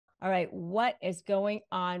All right, what is going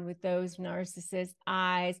on with those narcissist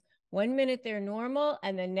eyes? 1 minute they're normal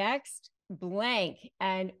and the next blank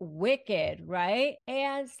and wicked, right?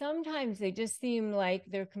 And sometimes they just seem like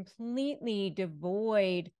they're completely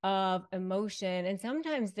devoid of emotion. And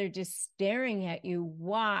sometimes they're just staring at you.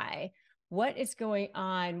 Why? What is going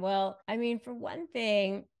on? Well, I mean, for one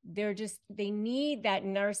thing, they need that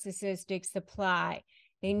narcissistic supply.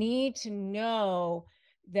 They need to know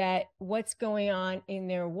that what's going on in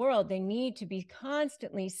their world. They need to be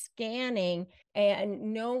constantly scanning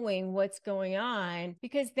and knowing what's going on,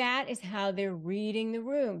 because that is how they're reading the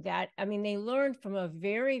room. They learned from a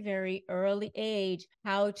very, very early age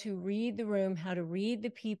how to read the room, how to read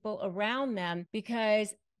the people around them,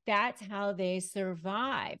 because that's how they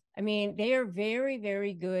survive. They are very,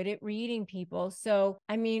 very good at reading people. So,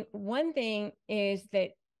 one thing is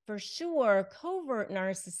that for sure, covert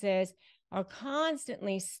narcissists are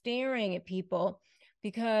constantly staring at people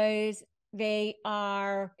because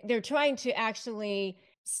they're trying to actually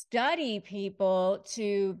study people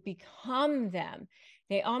to become them.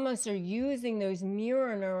 They almost are using those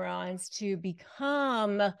mirror neurons to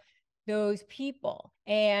become those people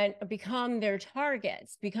and become their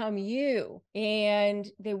targets, become you. And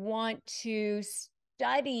they want to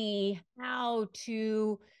study how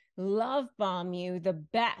to love bomb you the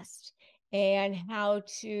best, and how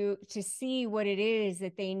to see what it is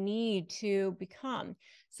that they need to become.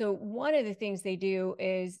 So one of the things they do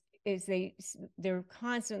is they're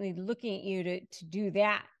constantly looking at you to do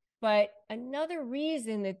that. But another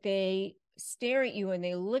reason that they stare at you and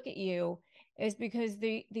they look at you is because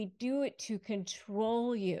they do it to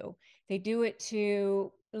control you. They do it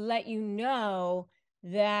to let you know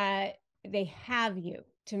that they have you,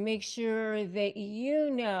 to make sure that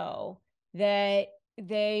you know that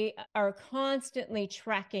they are constantly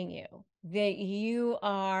tracking you, that you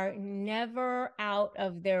are never out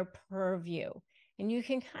of their purview. And you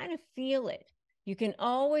can kind of feel it. You can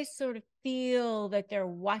always sort of feel that they're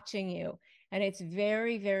watching you. And it's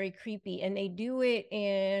very, very creepy. And they do it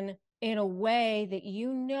in a way that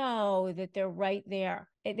you know that they're right there.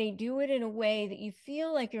 They do it in a way that you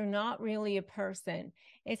feel like you're not really a person.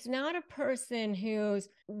 It's not a person who's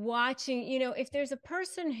watching. If there's a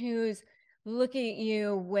person who's looking at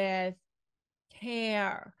you with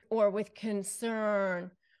care or with concern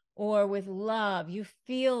or with love, you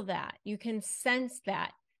feel that, you can sense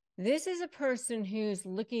that. This is a person who's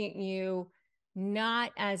looking at you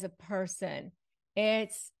not as a person.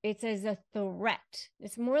 It's as a threat.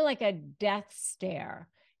 It's more like a death stare.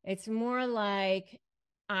 It's more like,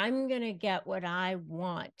 I'm going to get what I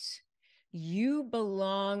want. You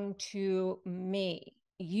belong to me.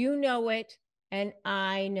 You know it, and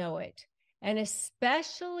I know it. And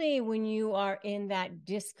especially when you are in that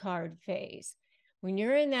discard phase, when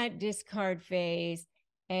you're in that discard phase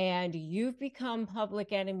and you've become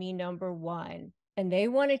public enemy number one, and they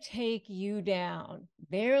want to take you down,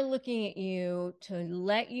 they're looking at you to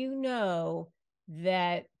let you know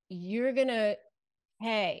that you're going to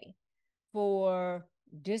pay for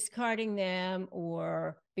discarding them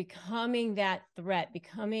or becoming that threat,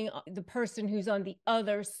 becoming the person who's on the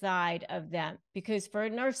other side of them. Because for a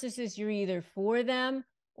narcissist, you're either for them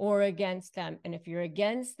or against them. And if you're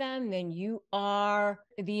against them, then you are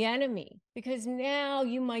the enemy, because now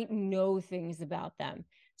you might know things about them.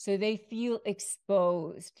 So they feel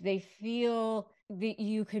exposed. They feel that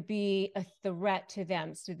you could be a threat to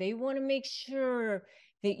them. So they want to make sure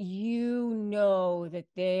that you know that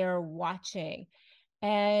they're watching.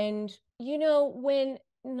 And, when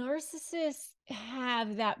narcissists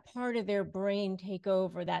have that part of their brain take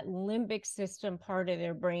over, that limbic system part of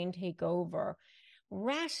their brain take over,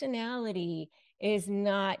 rationality is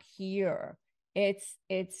not here. It's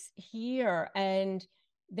here, and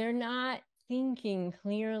they're not thinking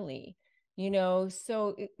clearly,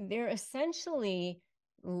 so they're essentially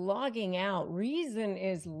logging out. Reason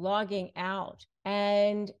is logging out,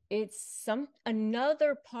 and it's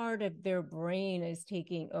another part of their brain is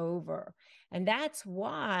taking over. And that's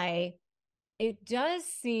why it does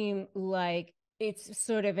seem like it's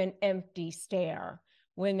sort of an empty stare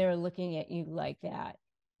when they're looking at you like that.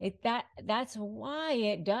 That's why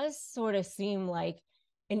it does sort of seem like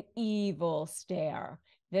an evil stare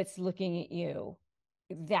that's looking at you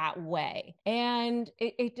that way. And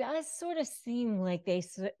it does sort of seem like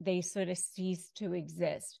they sort of cease to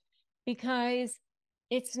exist, because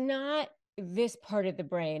it's not this part of the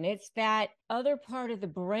brain. It's that other part of the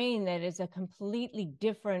brain that is a completely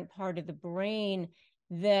different part of the brain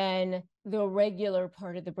than the regular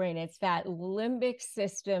part of the brain. It's that limbic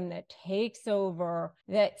system that takes over,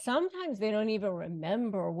 that sometimes they don't even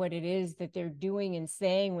remember what it is that they're doing and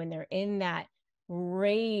saying when they're in that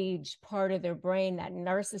rage part of their brain, that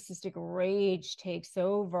narcissistic rage takes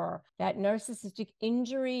over. That narcissistic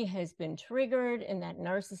injury has been triggered, and that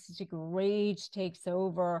narcissistic rage takes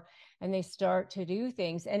over, and they start to do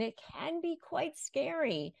things. And it can be quite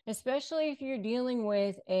scary, especially if you're dealing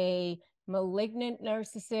with a malignant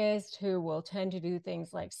narcissist who will tend to do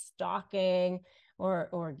things like stalking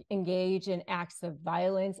or engage in acts of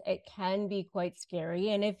violence. It can be quite scary.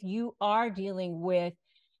 And if you are dealing with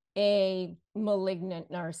a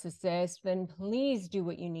malignant narcissist, then please do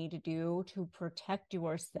what you need to do to protect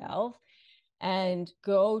yourself and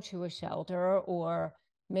go to a shelter, or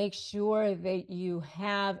make sure that you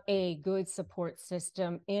have a good support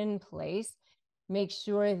system in place. Make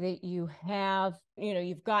sure that you have,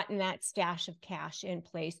 you've gotten that stash of cash in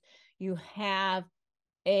place. You have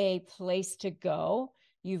a place to go.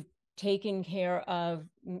 You've taken care of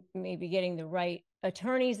maybe getting the right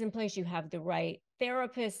attorneys in place. You have the right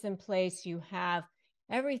therapists in place. You have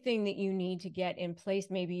everything that you need to get in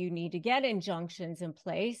place. Maybe you need to get injunctions in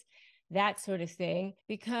place, that sort of thing.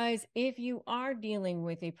 Because if you are dealing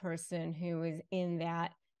with a person who is in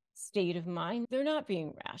that state of mind, they're not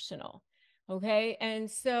being rational. Okay.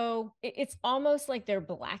 And so it's almost like they're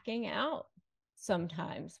blacking out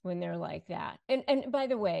sometimes when they're like that. And by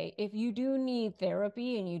the way, if you do need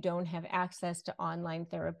therapy and you don't have access to online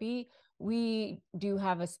therapy, we do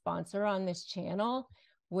have a sponsor on this channel,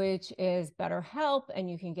 which is BetterHelp, and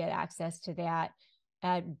you can get access to that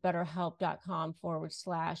at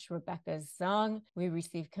betterhelp.com/Rebecca Zung. We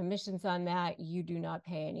receive commissions on that. You do not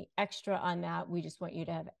pay any extra on that. We just want you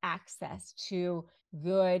to have access to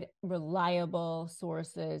good, reliable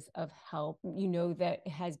sources of help, that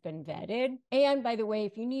has been vetted. And by the way,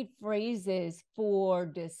 if you need phrases for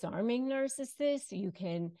disarming narcissists, you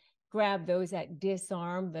can grab those at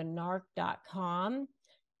disarmthenarc.com.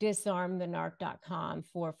 disarmthenarc.com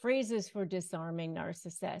for phrases for disarming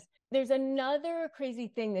narcissists. There's another crazy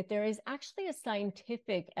thing, that there is actually a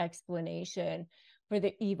scientific explanation for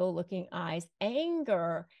the evil looking eyes.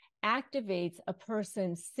 Anger activates a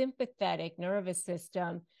person's sympathetic nervous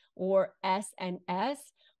system, or SNS,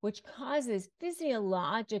 which causes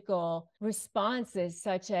physiological responses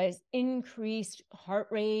such as increased heart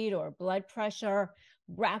rate or blood pressure,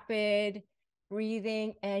 rapid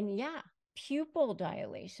breathing, and pupil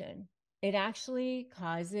dilation. It actually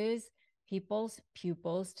causes people's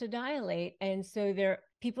pupils to dilate. And so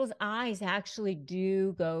people's eyes actually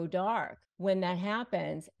do go dark when that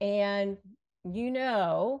happens. And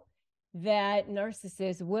that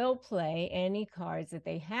narcissists will play any cards that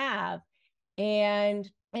they have.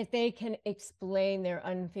 And if they can explain their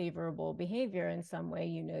unfavorable behavior in some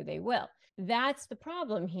way, they will. That's the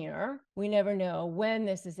problem here. We never know when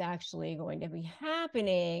this is actually going to be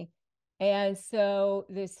happening. And so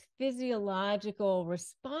this physiological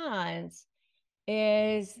response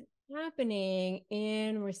is happening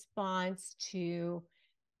in response to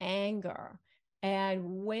anger.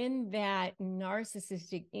 And when that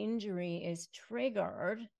narcissistic injury is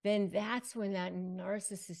triggered, then that's when that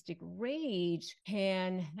narcissistic rage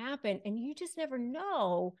can happen. And you just never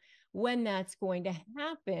know when that's going to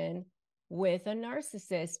happen with a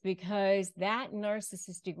narcissist, because that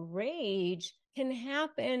narcissistic rage can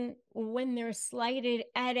happen when they're slighted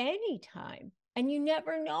at any time. And you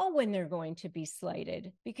never know when they're going to be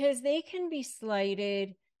slighted, because they can be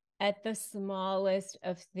slighted at the smallest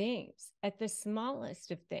of things,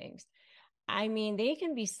 I mean, they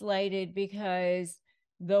can be slighted because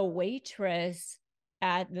the waitress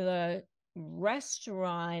at the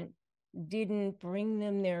restaurant didn't bring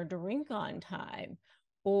them their drink on time,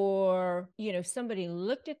 or, somebody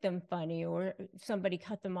looked at them funny, or somebody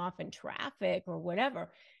cut them off in traffic or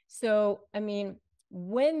whatever. So, I mean,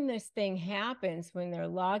 when this thing happens, when they're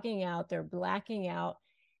logging out, they're blacking out,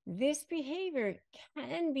 this behavior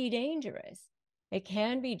can be dangerous. It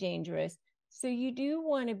can be dangerous. So you do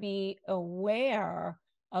want to be aware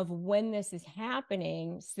of when this is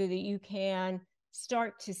happening, so that you can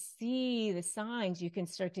start to see the signs. You can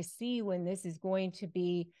start to see when this is going to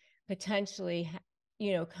be potentially,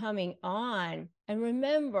 coming on. And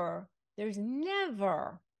remember, there's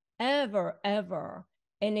never, ever, ever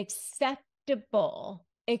an acceptable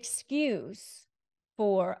excuse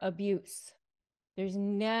for abuse. There's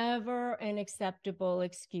never an acceptable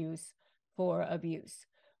excuse for abuse.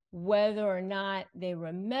 Whether or not they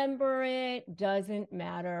remember it doesn't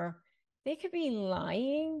matter. They could be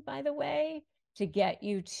lying, by the way, to get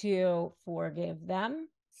you to forgive them,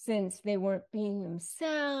 since they weren't being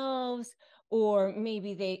themselves. Or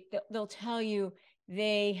maybe they'll tell you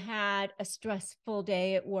they had a stressful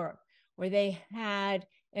day at work, or they had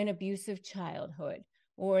an abusive childhood,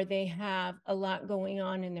 or they have a lot going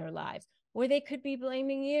on in their lives, or they could be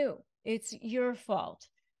blaming you. It's your fault.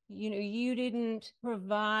 You didn't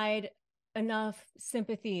provide enough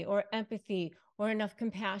sympathy or empathy or enough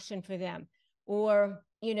compassion for them, or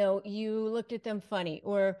you looked at them funny,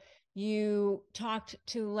 or you talked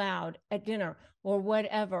too loud at dinner, or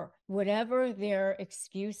whatever their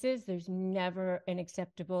excuses. There's never an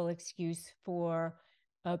acceptable excuse for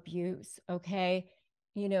abuse. Okay.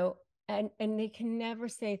 And they can never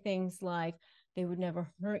say things like they would never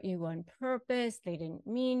hurt you on purpose, they didn't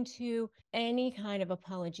mean to. Any kind of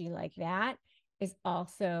apology like that is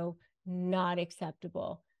also not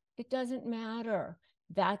acceptable. It doesn't matter.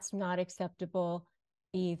 That's not acceptable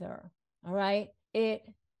either. All right. It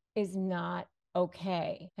is not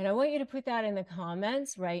okay. And I want you to put that in the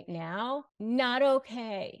comments right now. Not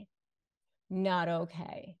okay. Not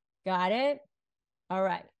okay. Got it? All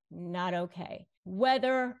right. Not okay.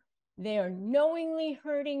 Whether they are knowingly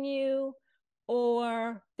hurting you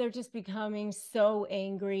or they're just becoming so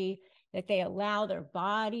angry that they allow their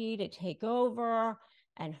body to take over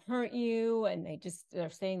and hurt you, and they're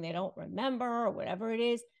saying they don't remember or whatever it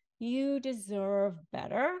is, you deserve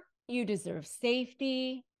better. You deserve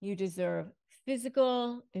safety. You deserve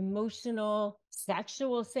physical, emotional,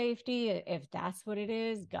 sexual safety, if that's what it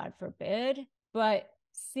is, God forbid. But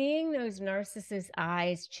seeing those narcissist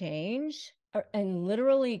eyes change and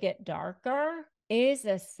literally get darker is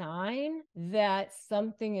a sign that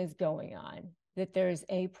something is going on, that there's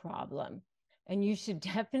a problem. And you should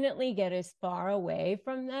definitely get as far away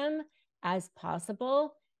from them as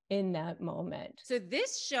possible in that moment. So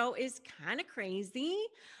this show is kind of crazy.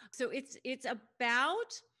 So it's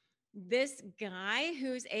about this guy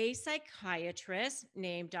who's a psychiatrist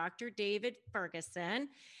named Dr. David Ferguson,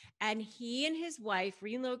 and he and his wife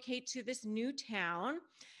relocate to this new town,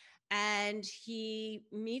 and he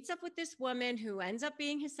meets up with this woman who ends up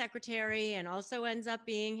being his secretary and also ends up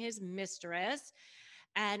being his mistress,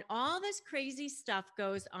 and all this crazy stuff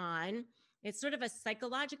goes on. It's sort of a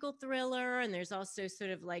psychological thriller, and there's also sort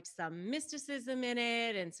of like some mysticism in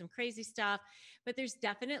it and some crazy stuff, but there's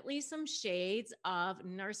definitely some shades of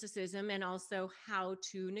narcissism and also how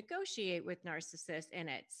to negotiate with narcissists in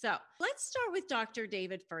it. So let's start with Dr.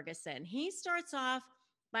 David Ferguson. He starts off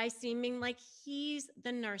by seeming like he's the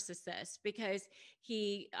narcissist because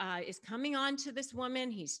he is coming on to this woman.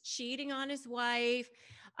 He's cheating on his wife.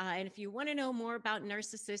 And if you want to know more about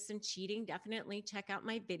narcissists and cheating, definitely check out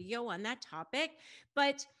my video on that topic.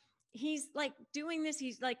 But he's like doing this.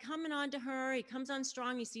 He's like coming on to her. He comes on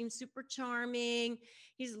strong. He seems super charming.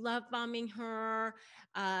 He's love bombing her.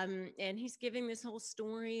 And he's giving this whole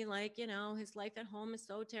story like, his life at home is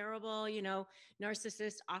so terrible.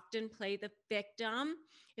 Narcissists often play the victim,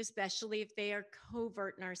 especially if they are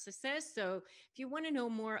covert narcissists. So if you want to know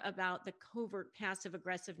more about the covert passive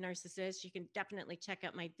aggressive narcissist, you can definitely check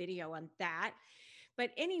out my video on that.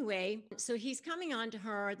 But anyway, so he's coming on to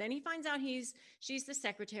her. Then he finds out she's the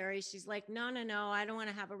secretary. She's like, no, I don't want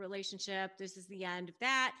to have a relationship. This is the end of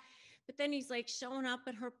that. But then he's like showing up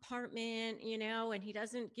at her apartment, and he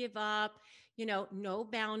doesn't give up, no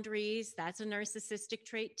boundaries. That's a narcissistic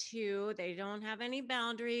trait too. They don't have any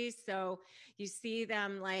boundaries. So you see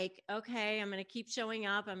them like, okay, I'm going to keep showing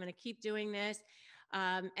up. I'm going to keep doing this.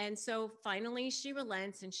 And so finally she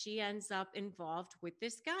relents and she ends up involved with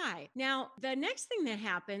this guy. Now, the next thing that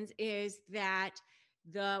happens is that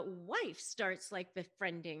the wife starts like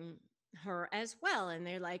befriending her as well. And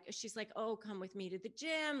she's like, oh, come with me to the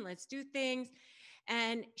gym. Let's do things.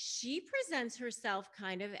 And she presents herself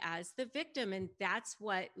kind of as the victim. And that's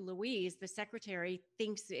what Louise, the secretary,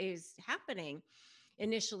 thinks is happening.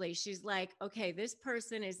 Initially, she's like, okay, this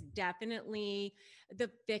person is definitely the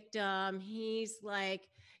victim. He's like,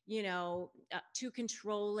 too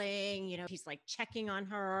controlling, he's like checking on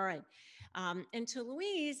her. And to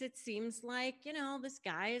Louise, it seems like, this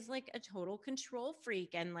guy is like a total control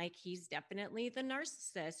freak and like he's definitely the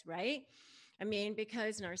narcissist, right? I mean,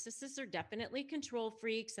 because narcissists are definitely control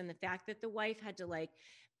freaks. And the fact that the wife had to like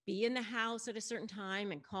be in the house at a certain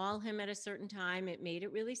time and call him at a certain time, it made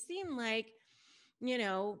it really seem like,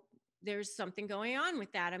 there's something going on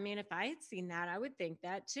with that. I mean, if I had seen that, I would think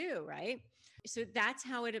that too, right? So that's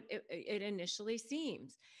how it initially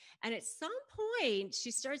seems. And at some point,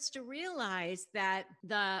 she starts to realize that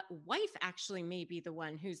the wife actually may be the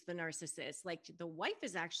one who's the narcissist. Like the wife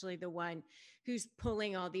is actually the one who's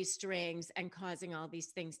pulling all these strings and causing all these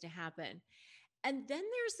things to happen. And then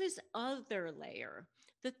there's this other layer,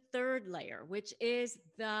 the third layer, which is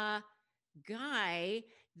the guy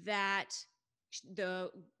that the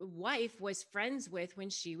wife was friends with when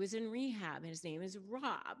she was in rehab. His name is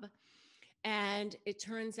Rob. And it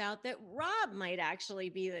turns out that Rob might actually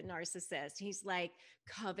be the narcissist. He's like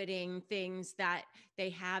coveting things that they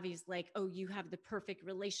have. He's like, oh, you have the perfect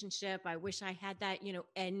relationship. I wish I had that.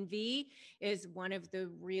 Envy is one of the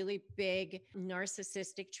really big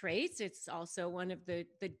narcissistic traits. It's also one of the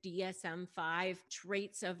DSM-5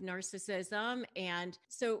 traits of narcissism. And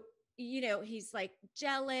so, he's like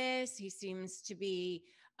jealous. He seems to be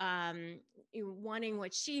um, wanting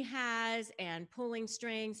what she has and pulling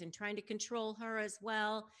strings and trying to control her as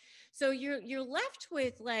well. So you're left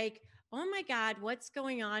with like, oh my God, what's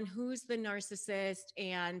going on? Who's the narcissist?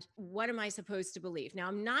 And what am I supposed to believe? Now,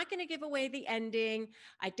 I'm not going to give away the ending.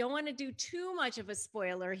 I don't want to do too much of a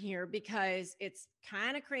spoiler here because it's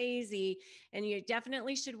kind of crazy, and you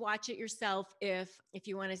definitely should watch it yourself if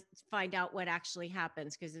you want to find out what actually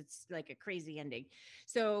happens, because it's like a crazy ending.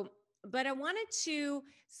 So, but I wanted to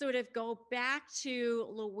sort of go back to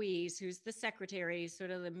Louise, who's the secretary,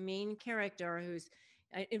 sort of the main character who's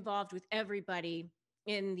involved with everybody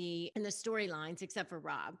in the storylines except for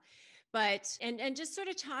Rob. But and just sort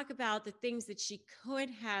of talk about the things that she could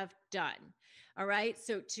have done. All right?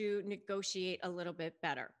 So to negotiate a little bit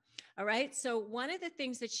better. All right? So one of the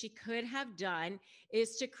things that she could have done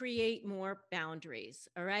is to create more boundaries.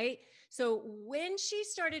 All right? So when she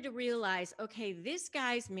started to realize, okay, this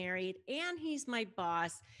guy's married and he's my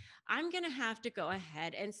boss, I'm going to have to go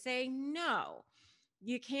ahead and say no.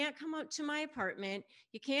 You can't come up to my apartment.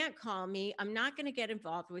 You can't call me. I'm not going to get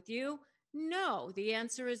involved with you. No, the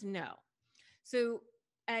answer is no. So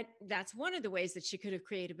that's one of the ways that she could have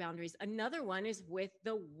created boundaries. Another one is with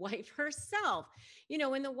the wife herself.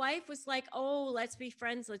 When the wife was like, oh, let's be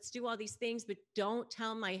friends, let's do all these things, but don't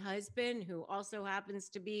tell my husband, who also happens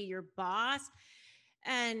to be your boss.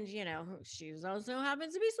 And, she also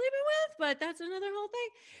happens to be sleeping with, but that's another whole thing.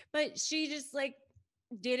 But she just like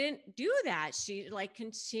didn't do that. She like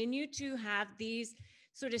continued to have these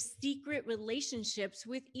sort of secret relationships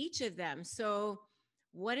with each of them. So,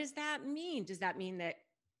 what does that mean? Does that mean that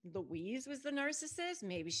Louise was the narcissist?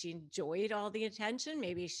 Maybe she enjoyed all the attention.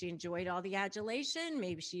 Maybe she enjoyed all the adulation.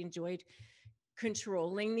 Maybe she enjoyed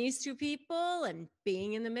controlling these two people and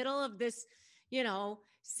being in the middle of this,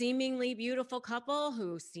 seemingly beautiful couple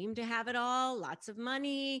who seem to have it all, lots of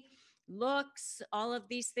money, looks, all of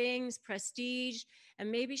these things, prestige.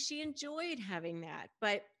 And maybe she enjoyed having that.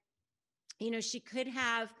 But, she could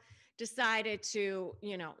have decided to,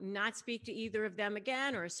 not speak to either of them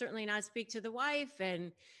again, or certainly not speak to the wife,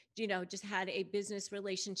 and, just had a business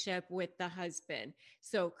relationship with the husband.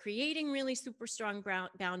 So creating really super strong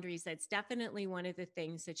boundaries, that's definitely one of the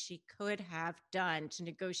things that she could have done to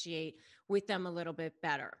negotiate with them a little bit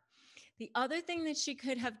better. The other thing that she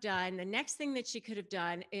could have done, the next thing that she could have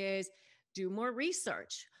done, is do more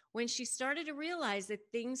research. When she started to realize that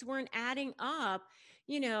things weren't adding up,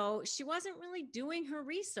 she wasn't really doing her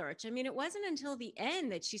research. I mean, it wasn't until the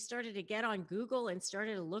end that she started to get on Google and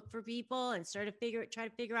started to look for people and try to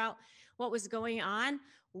figure out what was going on.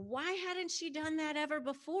 Why hadn't she done that ever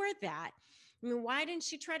before that? I mean, why didn't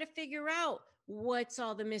she try to figure out what's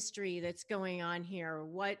all the mystery that's going on here?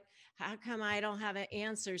 How come I don't have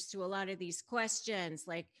answers to a lot of these questions?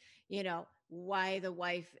 Like, why the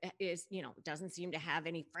wife is, doesn't seem to have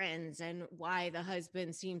any friends, and why the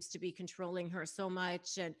husband seems to be controlling her so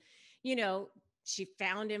much. And, she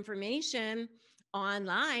found information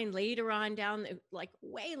online later on like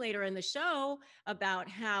way later in the show, about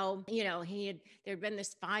how, there'd been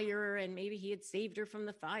this fire and maybe he had saved her from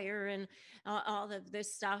the fire, and all of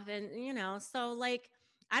this stuff. And, so like,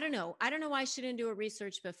 I don't know. I don't know why she didn't do a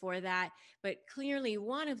research before that, but clearly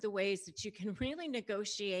one of the ways that you can really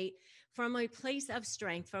negotiate from a place of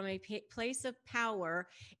strength, from a place of power,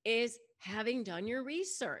 is having done your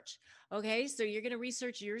research. Okay. So you're going to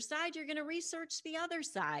research your side, you're going to research the other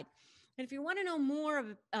side. And if you want to know more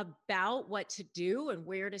about what to do and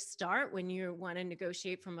where to start when you want to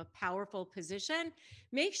negotiate from a powerful position,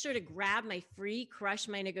 make sure to grab my free Crush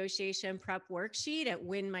My Negotiation Prep worksheet at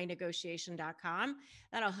winmynegotiation.com.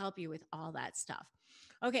 That'll help you with all that stuff.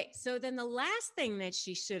 Okay, so then the last thing that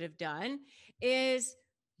she should have done is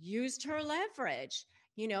used her leverage.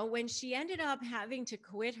 When she ended up having to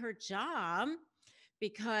quit her job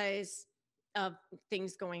because of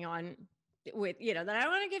things going on with, that I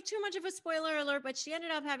don't want to give too much of a spoiler alert, but she ended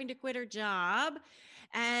up having to quit her job.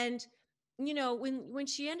 And, when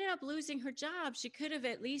she ended up losing her job, she could have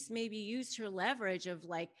at least maybe used her leverage of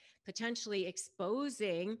like potentially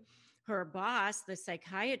exposing her boss, the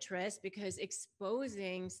psychiatrist, because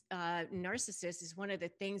exposing narcissists is one of the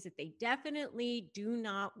things that they definitely do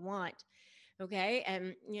not want. Okay.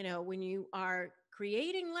 And, when you are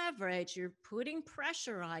creating leverage, you're putting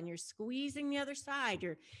pressure on, you're squeezing the other side,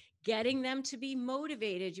 you're getting them to be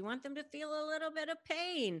motivated. You want them to feel a little bit of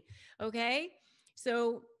pain. Okay.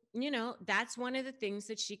 So, that's one of the things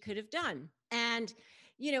that she could have done. And,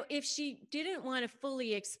 if she didn't want to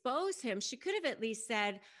fully expose him, she could have at least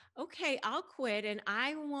said, okay, I'll quit and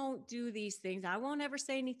I won't do these things. I won't ever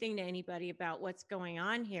say anything to anybody about what's going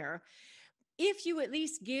on here, if you at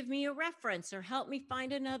least give me a reference or help me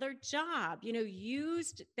find another job.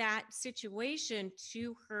 Used that situation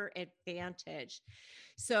to her advantage.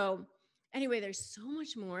 So anyway, there's so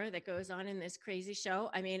much more that goes on in this crazy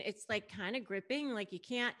show. I mean, it's like kind of gripping. Like, you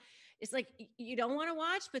can't, it's like you don't want to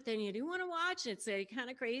watch, but then you do want to watch. It's kind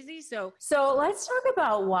of crazy. So let's talk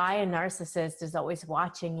about why a narcissist is always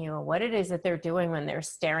watching you and what it is that they're doing when they're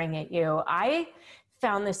staring at you. I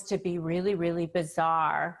found this to be really, really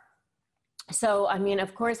bizarre. So, I mean,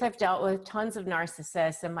 of course, I've dealt with tons of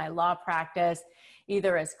narcissists in my law practice,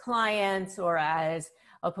 either as clients or as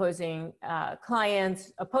opposing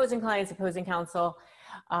counsel.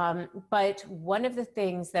 But one of the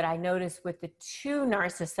things that I noticed with the two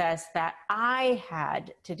narcissists that I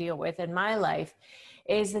had to deal with in my life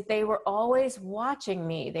is that they were always watching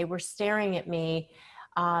me. They were staring at me,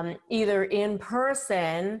 either in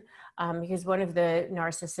person, because one of the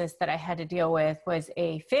narcissists that I had to deal with was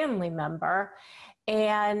a family member.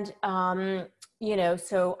 And,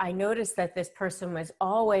 so I noticed that this person was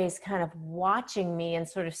always kind of watching me and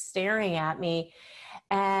sort of staring at me.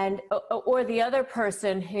 And, or the other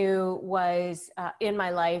person who was in my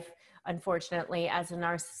life, unfortunately, as a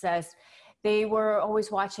narcissist, they were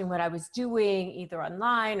always watching what I was doing, either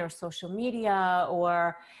online or social media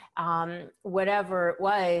or whatever it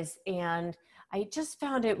was. And I just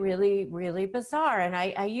found it really, really bizarre. And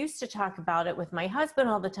I used to talk about it with my husband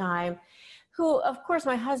all the time, who, of course,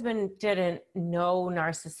 my husband didn't know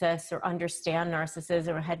narcissists or understand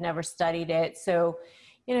narcissism or had never studied it. So,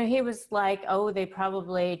 he was like, oh, they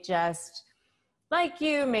probably just like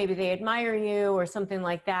you, maybe they admire you or something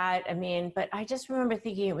like that. I mean, but I just remember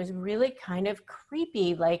thinking it was really kind of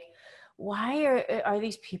creepy. Like, why are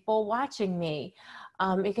these people watching me?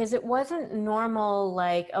 Because it wasn't normal,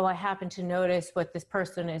 like, oh, I happen to notice what this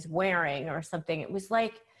person is wearing or something. It was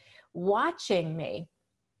like watching me.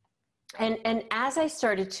 And as I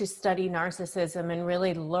started to study narcissism and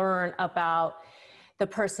really learn about the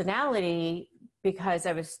personality, because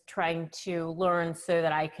I was trying to learn so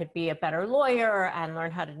that I could be a better lawyer and learn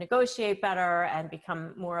how to negotiate better and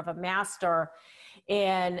become more of a master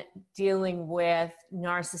in dealing with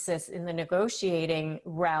narcissists in the negotiating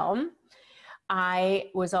realm, I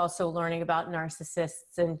was also learning about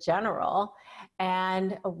narcissists in general.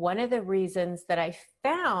 And one of the reasons that I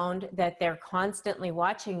found that they're constantly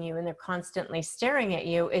watching you and they're constantly staring at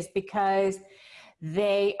you is because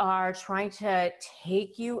they are trying to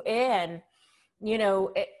take you in.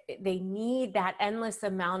 They need that endless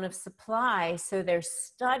amount of supply. So they're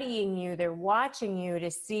studying you, they're watching you to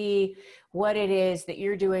see what it is that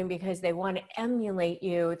you're doing because they want to emulate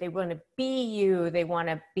you. They want to be you. They want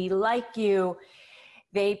to be like you.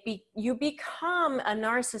 You become a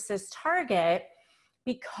narcissist target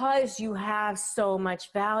because you have so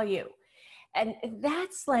much value. And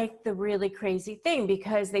that's like the really crazy thing,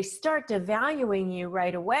 because they start devaluing you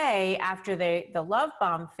right away after the love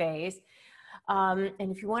bomb phase. And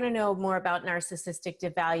if you want to know more about narcissistic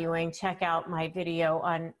devaluing, check out my video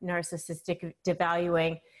on narcissistic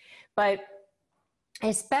devaluing. But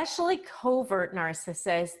especially covert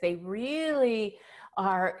narcissists, they really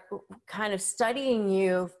are kind of studying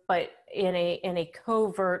you, but in a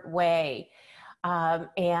covert way.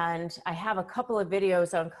 And I have a couple of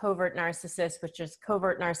videos on covert narcissists, which is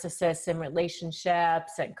covert narcissists in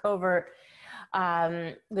relationships and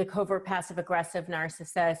the covert passive aggressive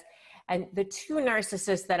narcissist. And the two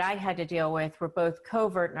narcissists that I had to deal with were both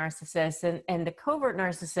covert narcissists. And the covert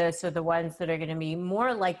narcissists are the ones that are going to be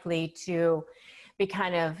more likely to be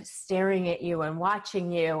kind of staring at you and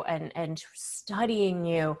watching you and studying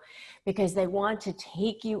you, because they want to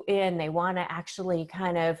take you in. They want to actually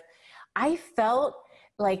I felt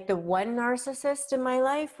like the one narcissist in my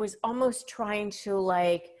life was almost trying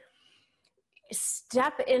to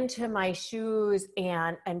step into my shoes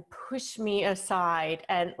and push me aside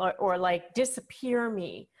or disappear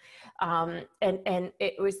me. And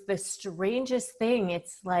it was the strangest thing.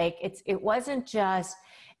 It wasn't just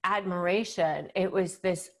admiration. It was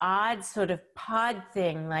this odd sort of pod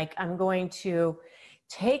thing. Like, I'm going to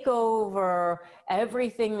take over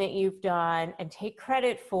everything that you've done and take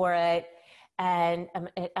credit for it. And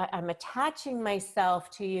I'm attaching myself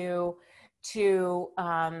to you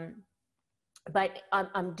but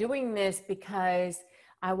I'm doing this because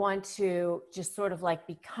I want to just sort of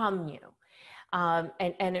become you.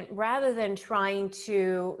 And rather than trying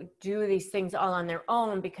to do these things all on their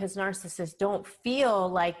own, because narcissists don't feel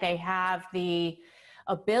like they have the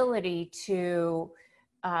ability to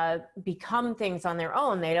become things on their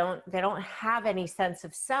own. They don't have any sense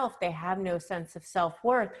of self. They have no sense of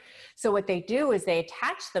self-worth. So what they do is they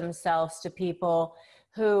attach themselves to people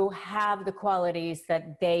who have the qualities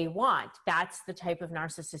that they want. That's the type of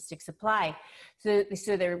narcissistic supply. So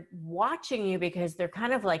they're watching you because they're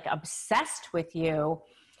kind of like obsessed with you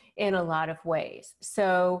in a lot of ways.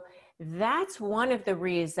 So that's one of the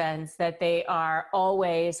reasons that they are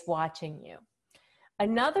always watching you.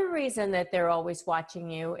 Another reason that they're always watching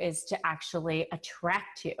you is to actually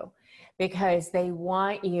attract you, because they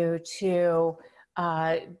want you to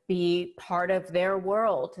be part of their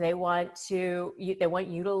world. They want you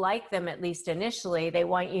to like them, at least initially. They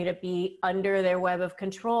want you to be under their web of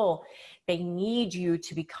control. They need you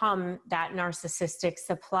to become that narcissistic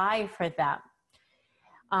supply for them.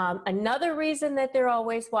 Another reason that they're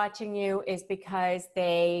always watching you is because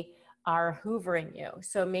they are hoovering you.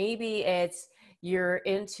 So maybe it's you're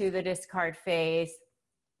into the discard phase,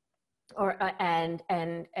 or and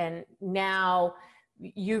now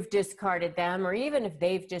you've discarded them, or even if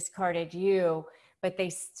they've discarded you, but they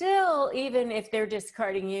still, even if they're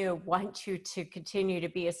discarding you, want you to continue to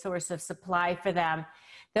be a source of supply for them.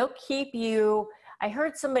 They'll keep you. I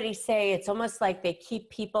heard somebody say it's almost like they keep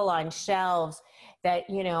people on shelves that,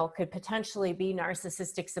 you know, could potentially be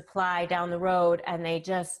narcissistic supply down the road, and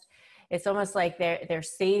it's almost like they're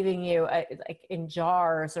saving you like in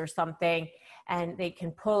jars or something, and they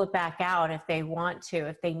can pull it back out if they want to,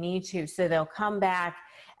 if they need to. So they'll come back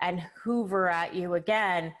and hoover at you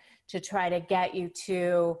again to try to get you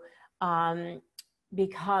to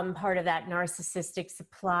become part of that narcissistic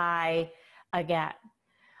supply again.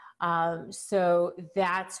 So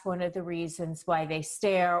that's one of the reasons why they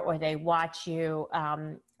stare or they watch you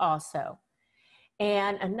also.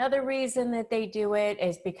 And another reason that they do it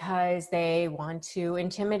is because they want to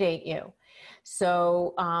intimidate you.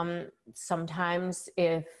 So sometimes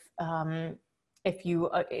I've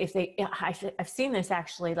seen this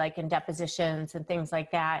actually, like in depositions and things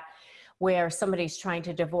like that, where somebody's trying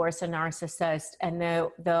to divorce a narcissist, and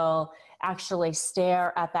they'll actually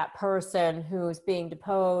stare at that person who's being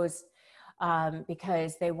deposed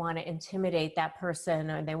because they want to intimidate that person,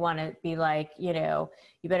 or they want to be like, you know,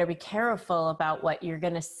 you better be careful about what you're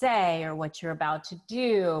going to say or what you're about to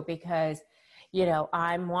do, because, you know,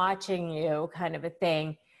 I'm watching you, kind of a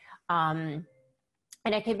thing. And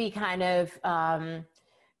it can be kind of,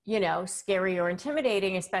 you know, scary or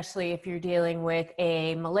intimidating, especially if you're dealing with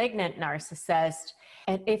a malignant narcissist.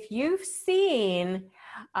 And if you've seen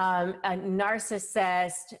a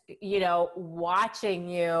narcissist, you know, watching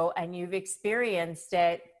you and you've experienced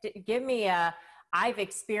it, give me I've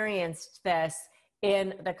experienced this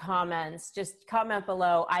in the comments. Just comment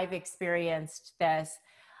below, I've experienced this.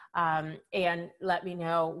 And let me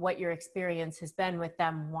know what your experience has been with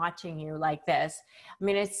them watching you like this. I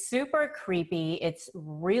mean, it's super creepy. It's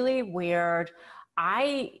really weird.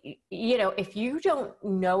 You know, if you don't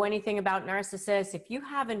know anything about narcissists, if you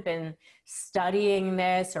haven't been studying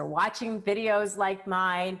this or watching videos like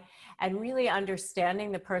mine and really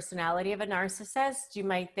understanding the personality of a narcissist, you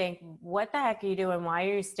might think, what the heck are you doing? Why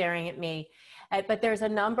are you staring at me? But there's a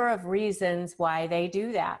number of reasons why they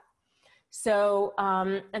do that. So,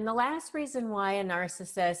 and the last reason why a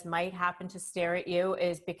narcissist might happen to stare at you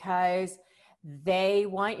is because they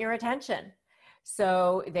want your attention.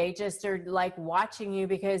 So they just are like watching you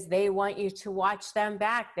because they want you to watch them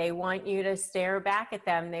back. They want you to stare back at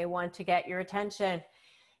them. They want to get your attention.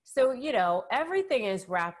 So, you know, everything is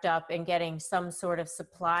wrapped up in getting some sort of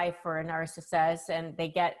supply for a narcissist, and they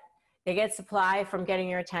get supply from getting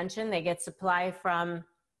your attention. They get supply from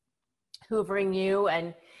hoovering you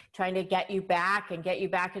and trying to get you back and get you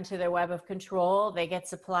back into their web of control. They get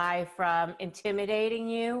supply from intimidating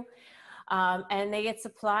you. And they get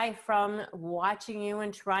supply from watching you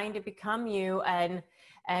and trying to become you and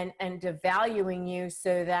devaluing you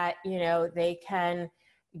so that, you know, they can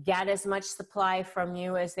get as much supply from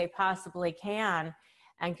you as they possibly can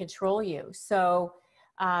and control you. So,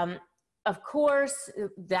 of course,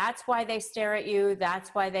 that's why they stare at you. That's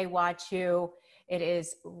why they watch you. It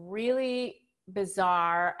is really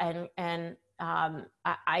bizarre, and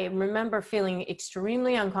I remember feeling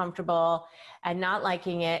extremely uncomfortable and not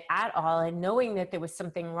liking it at all, and knowing that there was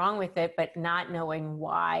something wrong with it, but not knowing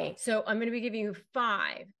why. So I'm going to be giving you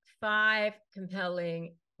five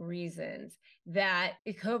compelling reasons that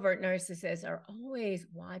covert narcissists are always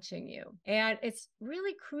watching you. And it's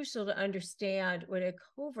really crucial to understand what a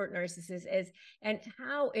covert narcissist is and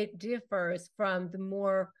how it differs from the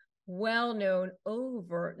more well-known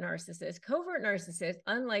overt narcissists. Covert narcissists,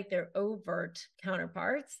 unlike their overt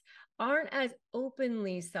counterparts, aren't as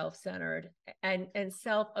openly self-centered and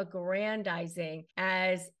self-aggrandizing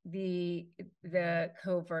as the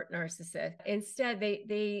covert narcissist. Instead,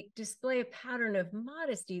 they display a pattern of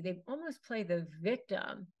modesty. They almost play the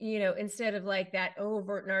victim, instead of like that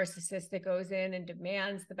overt narcissist that goes in and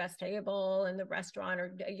demands the best table in the restaurant,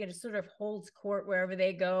 or sort of holds court wherever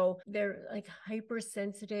they go. They're like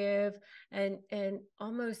hypersensitive and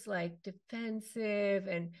almost like defensive,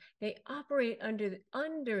 and they operate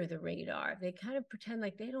under the radar. They kind of pretend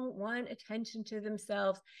like they don't want attention to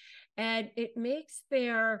themselves, and it makes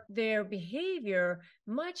their behavior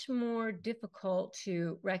much more difficult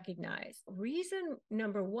to recognize. Reason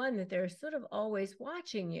number one that they're sort of always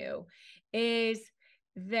watching you is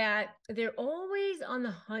that they're always on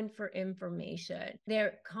the hunt for information.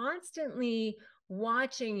 They're constantly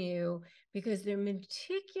watching you because they're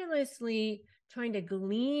meticulously trying to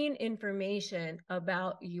glean information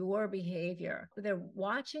about your behavior. They're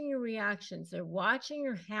watching your reactions. They're watching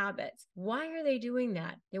your habits. Why are they doing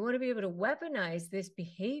that? They want to be able to weaponize this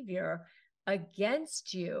behavior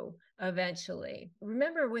against you eventually.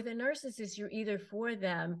 Remember, with a narcissist, you're either for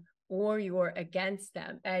them or you're against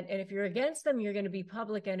them. And if you're against them, you're going to be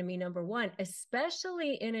public enemy number one,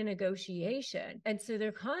 especially in a negotiation. And so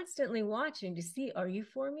they're constantly watching to see, are you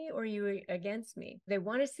for me or are you against me? They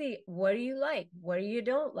want to see, what do you like? What do you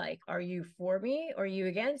don't like? Are you for me or are you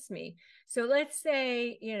against me? So let's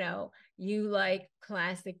say, you like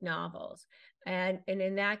classic novels. And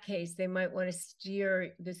in that case, they might want to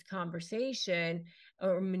steer this conversation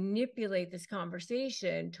or manipulate this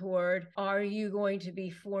conversation toward, are you going to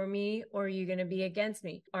be for me or are you going to be against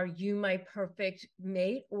me? Are you my perfect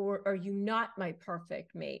mate or are you not my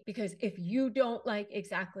perfect mate? Because if you don't like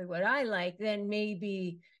exactly what I like, then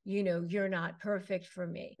maybe, you're not perfect for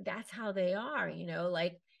me. That's how they are,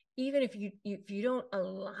 like, even if you don't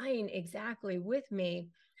align exactly with me,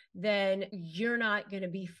 then you're not going to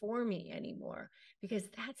be for me anymore, because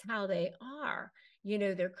that's how they are.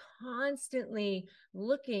 They're constantly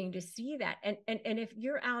looking to see that. And if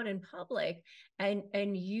you're out in public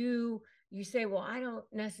and you say, well, I don't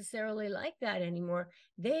necessarily like that anymore,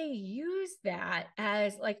 they use that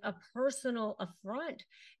as like a personal affront.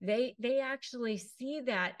 They actually see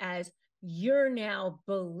that as you're now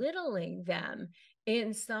belittling them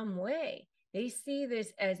in some way. They see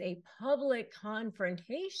this as a public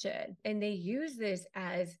confrontation, and they use this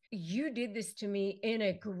as, you did this to me in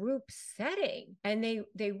a group setting, and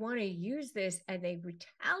they want to use this and they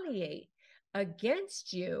retaliate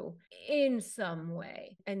against you in some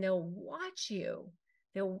way, and they'll watch you.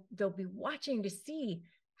 They'll be watching to see,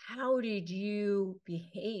 how did you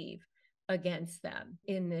behave against them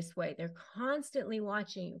in this way? They're constantly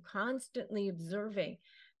watching you, constantly observing.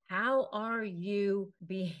 How are you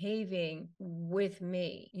behaving with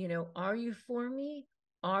me? Are you for me?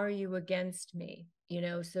 Are you against me?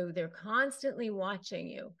 So they're constantly watching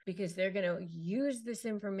you because they're going to use this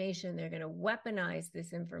information. They're going to weaponize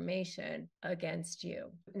this information against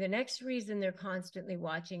you. The next reason they're constantly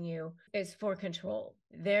watching you is for control.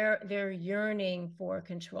 They're yearning for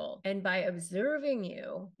control. And by observing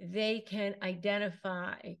you, they can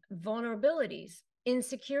identify vulnerabilities,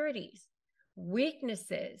 insecurities,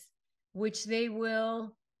 weaknesses, which they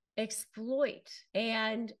will exploit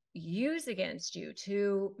and use against you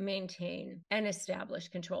to maintain and establish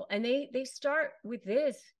control. And they start with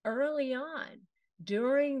this early on,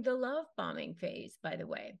 during the love bombing phase, by the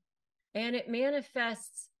way. And it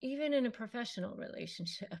manifests even in a professional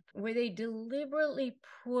relationship, where they deliberately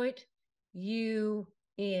put you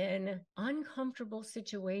in uncomfortable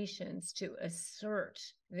situations to assert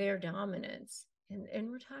their dominance. And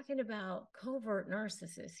we're talking about covert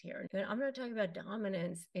narcissists here. And I'm not talking about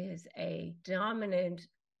dominance is a dominant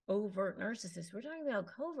overt narcissist. We're talking about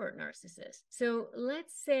covert narcissists. So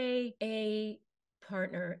let's say a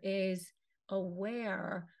partner is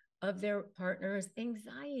aware of their partner's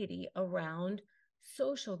anxiety around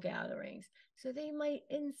social gatherings. So they might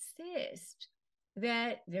insist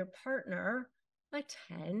that their partner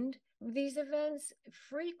attend these events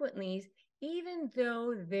frequently, even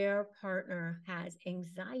though their partner has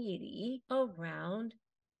anxiety around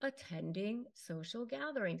attending social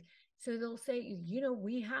gatherings. So they'll say,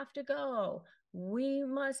 we have to go, we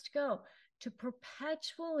must go, to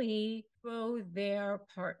perpetually throw their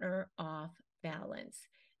partner off balance.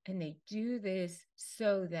 And they do this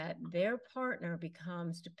so that their partner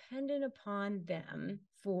becomes dependent upon them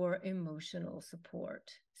for emotional support.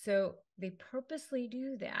 So they purposely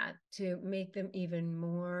do that to make them even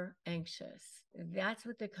more anxious. That's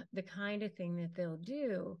what the kind of thing that they'll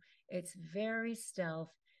do. It's very stealth.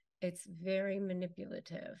 It's very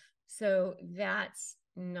manipulative. So that's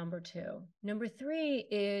number two. Number three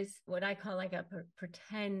is what I call like a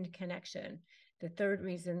pretend connection. The third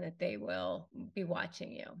reason that they will be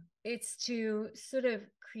watching you. It's to sort of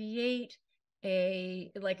create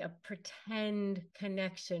a pretend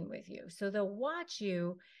connection with you. So they'll watch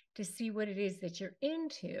you to see what it is that you're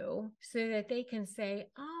into so that they can say,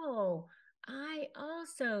 oh, I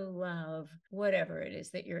also love whatever it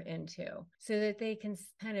is that you're into, so that they can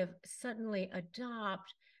kind of suddenly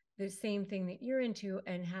adopt the same thing that you're into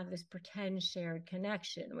and have this pretend shared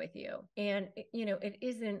connection with you. And, it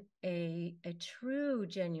isn't a true,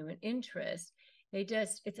 genuine interest.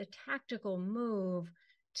 It's a tactical move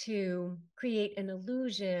to create an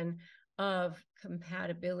illusion of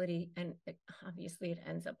compatibility. And obviously, it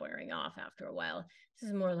ends up wearing off after a while. This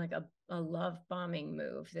is more like a love bombing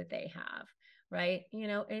move that they have, right?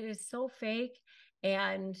 It is so fake.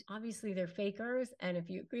 And obviously, they're fakers. And if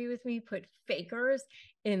you agree with me, put fakers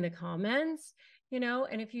in the comments.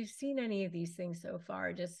 And if you've seen any of these things so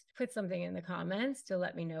far, just put something in the comments to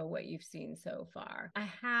let me know what you've seen so far. I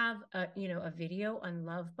have a video on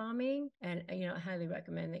love bombing, and I highly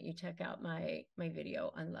recommend that you check out my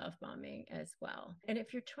video on love bombing as well. And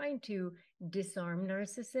if you're trying to disarm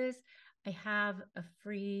narcissists, I have a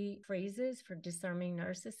free phrases for disarming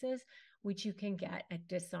narcissists, which you can get at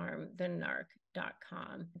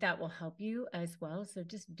disarmthenarc.com. That will help you as well. So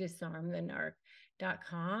just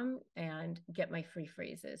disarmthenarc.com and get my free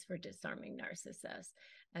phrases for disarming narcissists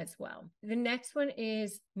as well. The next one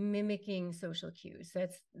is mimicking social cues.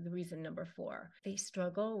 That's the reason number 4. They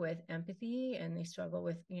struggle with empathy, and they struggle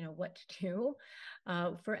with, what to do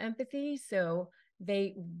for empathy. So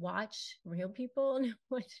they watch real people know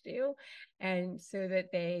what to do, and so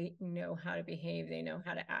that they know how to behave, they know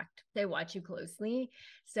how to act. They watch you closely,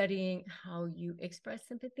 studying how you express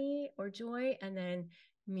sympathy or joy, and then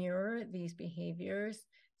mirror these behaviors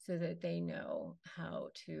so that they know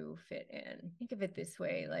how to fit in. Think of it this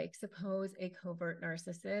way, like suppose a covert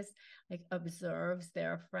narcissist observes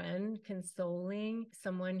their friend consoling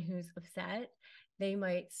someone who's upset. They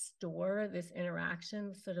might store this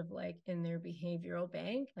interaction sort of in their behavioral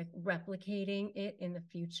bank, replicating it in the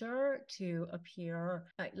future to appear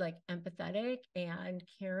empathetic and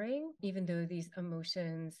caring, even though these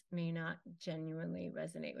emotions may not genuinely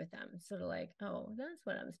resonate with them. Sort of oh, that's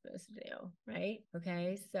what I'm supposed to do, right?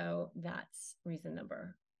 Okay, so that's reason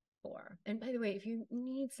number 4. And by the way, if you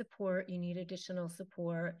need support, you need additional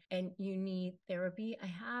support, and you need therapy, I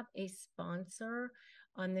have a sponsor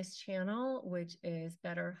on this channel, which is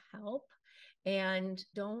BetterHelp. And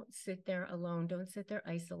don't sit there alone. Don't sit there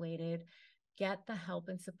isolated. Get the help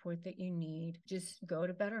and support that you need. Just go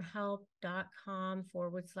to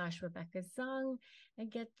betterhelp.com/Rebecca Zung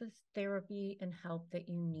and get the therapy and help that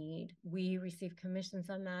you need. We receive commissions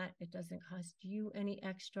on that. It doesn't cost you any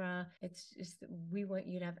extra. It's just we want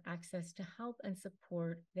you to have access to help and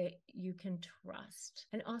support that you can trust.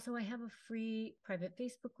 And also, I have a free private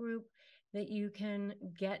Facebook group that you can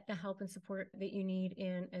get the help and support that you need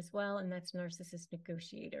in as well. And that's Narcissist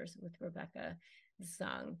Negotiators with Rebecca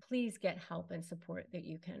Zung. Please get help and support that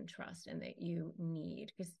you can trust and that you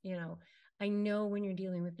need. Because, I know when you're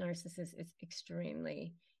dealing with narcissists, it's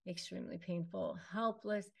extremely, extremely painful.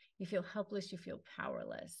 Helpless. You feel helpless. You feel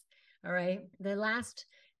powerless. All right. The last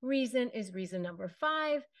reason is reason number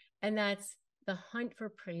 5, and that's the hunt for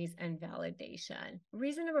praise and validation.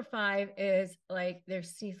 Reason number 5 is their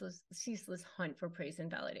ceaseless hunt for praise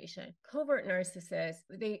and validation. Covert narcissists,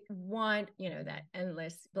 they want, that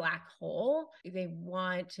endless black hole. They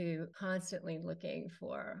want to constantly looking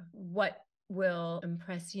for what will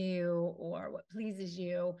impress you or what pleases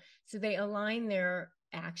you. So they align their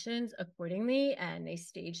actions accordingly, and they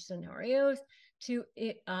stage scenarios to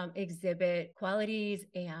exhibit qualities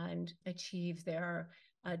and achieve their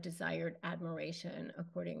desired admiration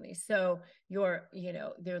accordingly. So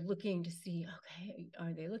they're looking to see, okay,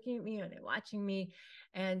 are they looking at me? Are they watching me?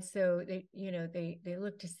 And so they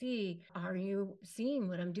look to see, are you seeing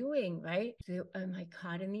what I'm doing, right? So am I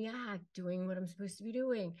caught in the act, doing what I'm supposed to be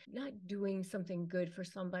doing? Not doing something good for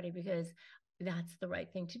somebody because that's the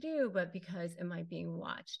right thing to do, but because am I being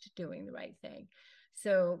watched doing the right thing?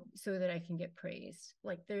 So that I can get praised.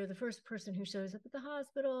 They're the first person who shows up at the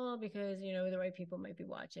hospital because, the right people might be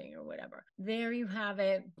watching or whatever. There you have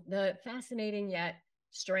it. The fascinating yet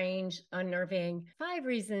strange, unnerving 5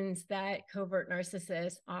 reasons that covert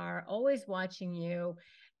narcissists are always watching you.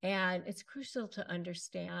 And it's crucial to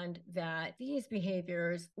understand that these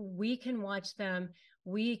behaviors, we can watch them,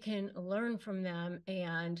 we can learn from them,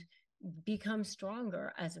 and become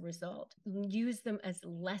stronger as a result. Use them as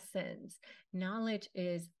lessons. Knowledge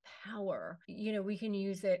is power. We can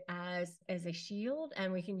use it as a shield,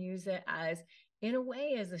 and we can use it as, in a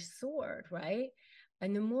way, as a sword, right?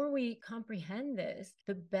 And the more we comprehend this,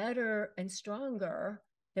 the better and stronger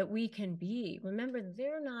that we can be. Remember,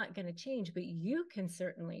 they're not going to change, but you can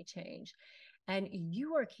certainly change. And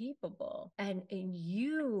you are capable, and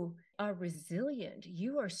you are resilient,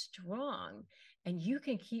 you are strong, and you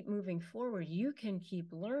can keep moving forward. You can keep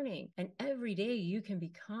learning, and every day you can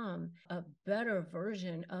become a better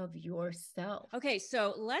version of yourself. Okay,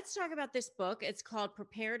 so let's talk about this book. It's called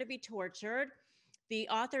Prepare to be Tortured. The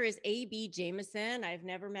author is A.B. Jameson. I've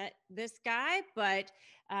never met this guy, but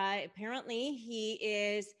apparently he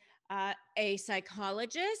is a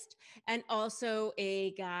psychologist and also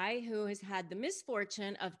a guy who has had the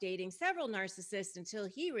misfortune of dating several narcissists until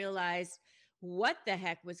he realized what the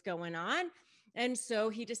heck was going on. And so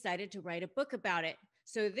he decided to write a book about it.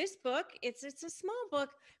 So this book, it's a small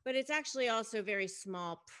book, but it's actually also very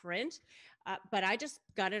small print. But I just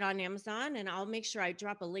got it on Amazon, and I'll make sure I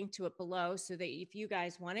drop a link to it below so that if you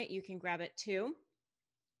guys want it, you can grab it too.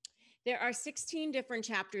 There are 16 different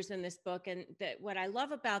chapters in this book. And what I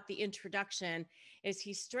love about the introduction is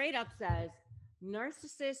he straight up says,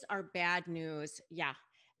 narcissists are bad news. Yeah,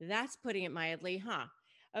 that's putting it mildly, huh?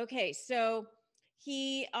 Okay, so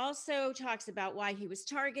he also talks about why he was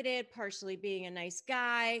targeted, partially being a nice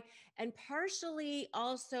guy, and partially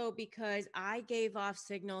also because I gave off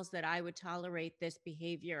signals that I would tolerate this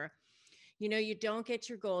behavior. You don't get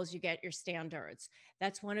your goals, you get your standards.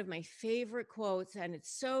 That's one of my favorite quotes, and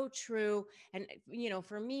it's so true. And,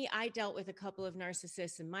 for me, I dealt with a couple of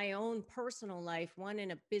narcissists in my own personal life, one in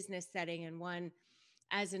a business setting and one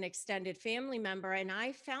as an extended family member. And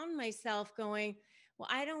I found myself going, well,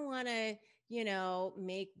 I don't want to,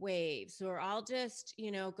 make waves, or I'll just,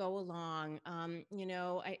 go along.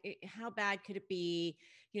 How bad could it be?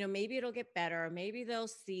 Maybe it'll get better. Maybe they'll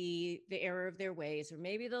see the error of their ways, or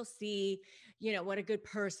maybe they'll see, what a good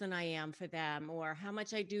person I am for them, or how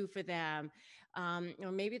much I do for them.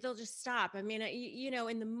 Or maybe they'll just stop. I mean,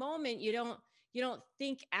 in the moment, you don't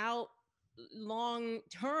think out long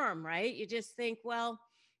term, right? You just think, well,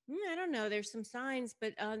 I don't know, there's some signs,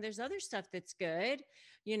 but there's other stuff that's good,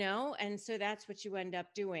 and so that's what you end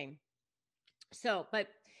up doing. So, but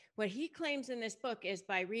what he claims in this book is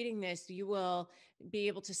by reading this, you will be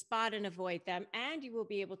able to spot and avoid them, and you will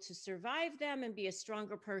be able to survive them and be a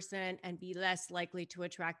stronger person and be less likely to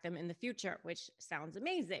attract them in the future, which sounds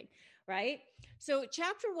amazing, right? So,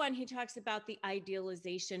 chapter 1, he talks about the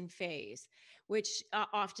idealization phase, which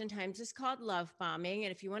oftentimes is called love bombing.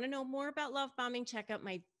 And if you want to know more about love bombing, check out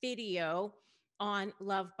my video on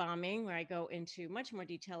love bombing, where I go into much more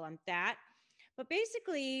detail on that. But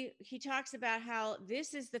basically, he talks about how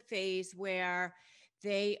this is the phase where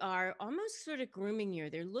they are almost sort of grooming you.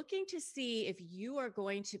 They're looking to see if you are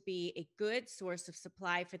going to be a good source of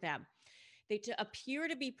supply for them. They appear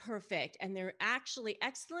to be perfect, and they're actually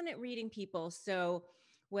excellent at reading people. So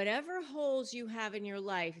whatever holes you have in your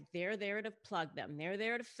life, they're there to plug them. They're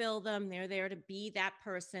there to fill them. They're there to be that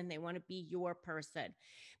person. They want to be your person.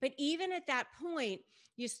 But even at that point,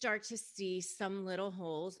 you start to see some little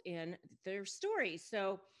holes in their stories.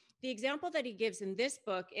 So the example that he gives in this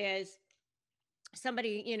book is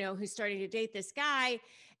somebody, who's starting to date this guy.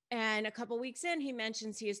 And a couple weeks in, he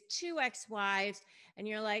mentions he has 2 ex-wives. And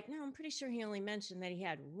you're like, no, I'm pretty sure he only mentioned that he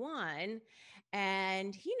had one.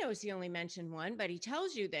 And he knows he only mentioned one, but he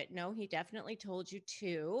tells you that, no, he definitely told you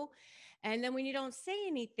 2. And then when you don't say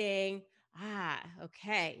anything,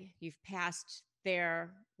 okay, you've passed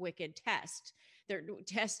their wicked test, their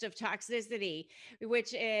test of toxicity,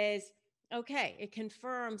 which is, okay, it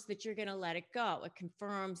confirms that you're going to let it go. It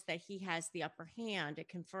confirms that he has the upper hand. It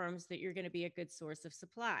confirms that you're going to be a good source of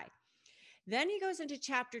supply. Then he goes into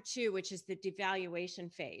chapter 2, which is the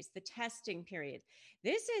devaluation phase, the testing period.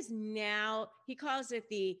 This is now, he calls it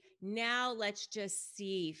the now let's just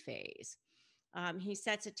see phase. He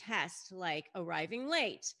sets a test like arriving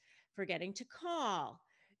late, forgetting to call,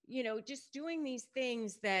 just doing these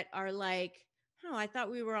things that are like, oh, I thought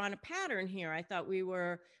we were on a pattern here. I thought we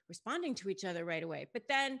were responding to each other right away. But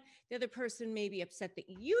then the other person may be upset that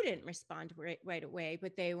you didn't respond right away,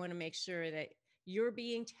 but they want to make sure that you're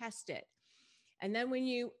being tested. And then when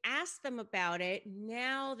you ask them about it,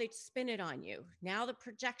 now they spin it on you. Now the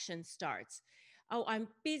projection starts. Oh, I'm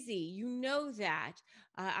busy. You know that.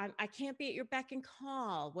 I can't be at your beck and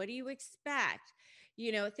call. What do you expect?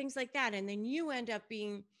 Things like that. And then you end up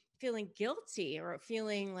feeling guilty or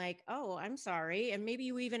feeling like, oh, I'm sorry. And maybe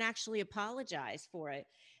you even actually apologize for it.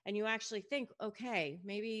 and you actually think, okay,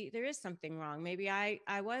 maybe there is something wrong. Maybe I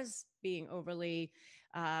was being overly,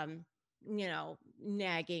 um,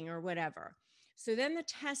 nagging or whatever. So then the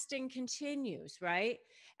testing continues, right?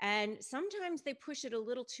 And sometimes they push it a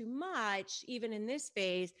little too much, even in this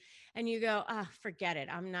phase. And you go, forget it.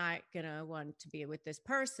 I'm not going to want to be with this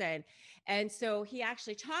person. And so he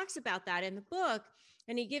actually talks about that in the book.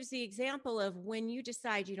 And he gives the example of when you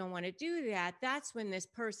decide you don't want to do that, that's when this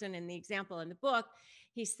person in the example in the book,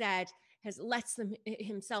 he said, has lets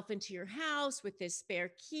himself into your house with this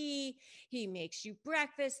spare key. He makes you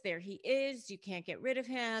breakfast. There he is. You can't get rid of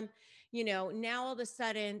him. Now all of a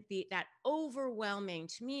sudden, that overwhelming,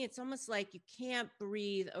 to me, it's almost like you can't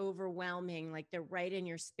breathe, overwhelming, like they're right in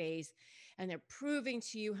your space and they're proving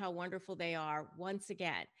to you how wonderful they are once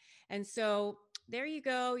again. And so there you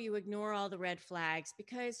go. You ignore all the red flags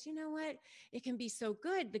because you know what? It can be so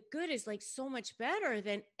good. The good is like so much better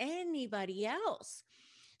than anybody else.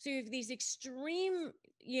 So you have these extreme,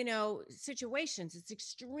 situations. It's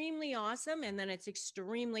extremely awesome. And then it's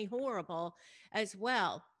extremely horrible as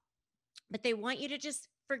well. But they want you to just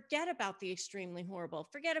forget about the extremely horrible.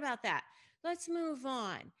 Forget about that. Let's move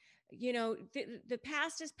on. The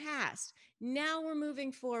past is past. Now we're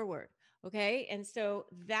moving forward. Okay. And so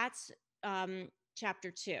that's chapter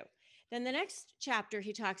 2. Then the next chapter,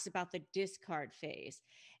 he talks about the discard phase.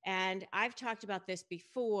 And I've talked about this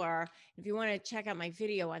before. If you want to check out my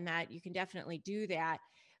video on that, you can definitely do that.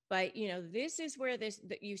 But this is where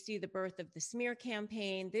you see the birth of the smear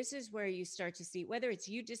campaign. This is where you start to see whether it's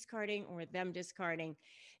you discarding or them discarding.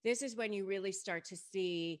 This is when you really start to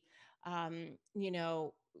see,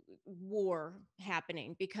 war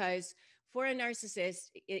happening, because for a narcissist,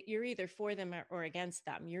 you're either for them or against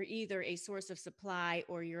them. You're either a source of supply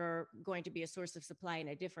or you're going to be a source of supply in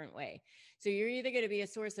a different way. So you're either going to be a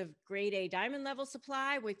source of grade A diamond level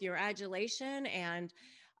supply with your adulation and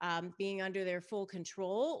being under their full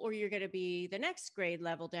control, or you're going to be the next grade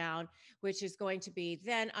level down, which is going to be,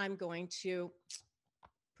 then I'm going to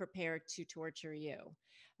prepare to torture you.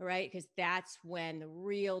 Right? Because that's when the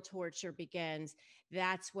real torture begins.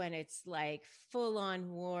 That's when it's like full on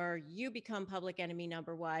war. You become public enemy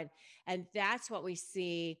number one. And that's what we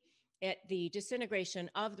see at the disintegration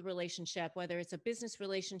of the relationship, whether it's a business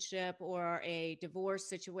relationship or a divorce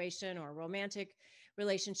situation or a romantic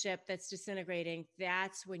relationship that's disintegrating.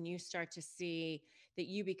 That's when you start to see that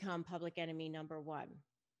you become public enemy number one.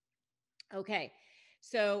 Okay.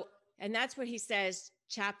 So, and that's what he says.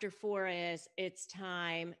 Chapter 4 is it's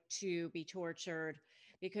time to be tortured,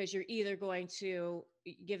 because you're either going to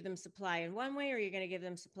give them supply in one way or you're going to give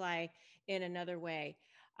them supply in another way.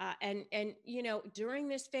 And during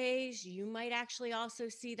this phase, you might actually also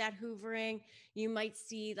see that hoovering. You might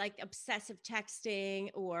see like obsessive texting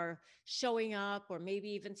or showing up or maybe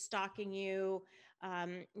even stalking you.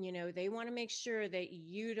 They want to make sure that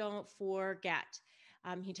you don't forget.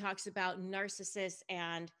 He talks about narcissists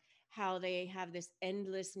and how they have this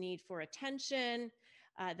endless need for attention.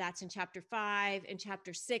 That's in chapter 5. In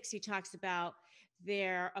chapter 6, he talks about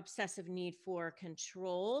their obsessive need for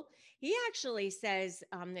control. He actually says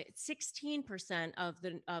that 16% of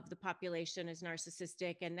the population is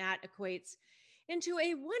narcissistic, and that equates into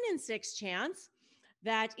a 1 in 6 chance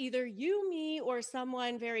that either you, me, or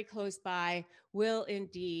someone very close by will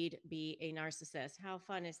indeed be a narcissist. How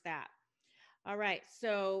fun is that? All right.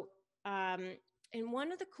 So, and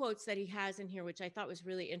one of the quotes that he has in here, which I thought was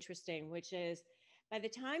really interesting, which is, by the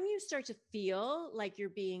time you start to feel like you're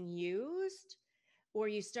being used or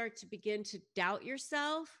you start to begin to doubt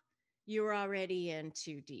yourself, you're already in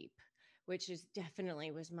too deep, which is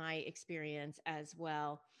definitely was my experience as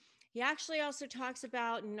well. He actually also talks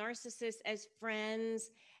about narcissists as friends,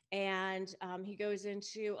 and he goes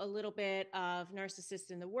into a little bit of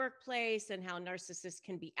narcissists in the workplace and how narcissists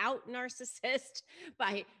can be out narcissist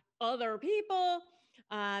by other people,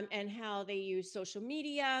 and how they use social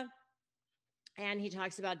media. And he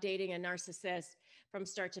talks about dating a narcissist from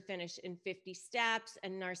start to finish in 50 steps,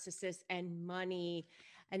 and narcissists and money.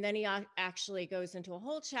 And then he actually goes into a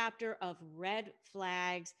whole chapter of red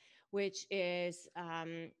flags, which is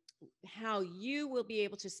how you will be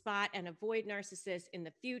able to spot and avoid narcissists in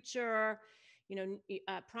the future.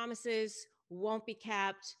 Promises won't be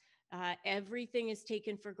kept. Everything is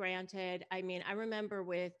taken for granted. I mean, I remember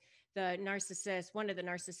with the narcissist, one of the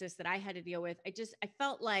narcissists that I had to deal with, I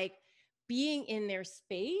felt like being in their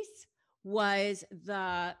space was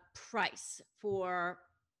the price for,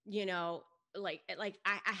 I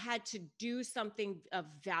had to do something of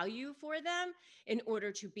value for them in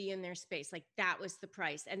order to be in their space. Like that was the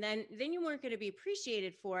price. And then you weren't going to be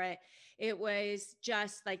appreciated for it. It was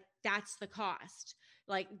just like, that's the cost.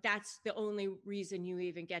 Like that's the only reason you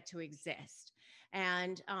even get to exist.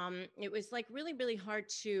 And it was like really, really hard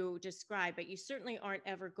to describe, but you certainly aren't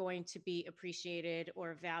ever going to be appreciated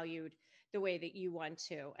or valued the way that you want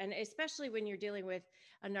to. And especially when you're dealing with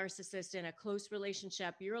a narcissist in a close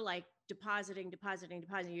relationship, you're like depositing, depositing,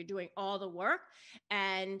 depositing. You're doing all the work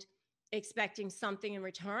and expecting something in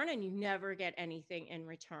return, and you never get anything in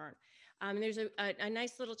return. There's a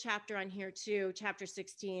nice little chapter on here too, chapter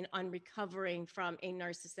 16, on recovering from a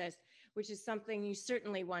narcissist, which is something you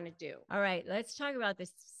certainly want to do. All right, let's talk about the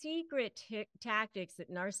secret tactics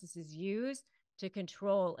that narcissists use to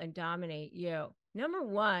control and dominate you. Number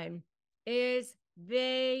one is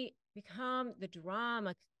they become the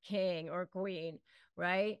drama king or queen,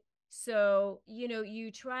 right? So,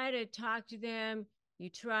 you try to talk to them, you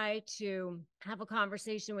try to have a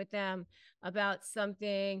conversation with them about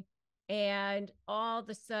something, and all of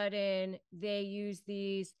a sudden they use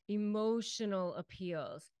these emotional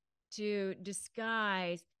appeals to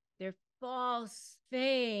disguise their false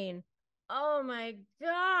feign. Oh my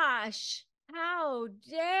gosh, how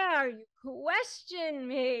dare you question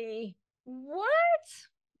me? What?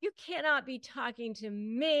 You cannot be talking to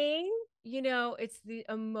me. It's the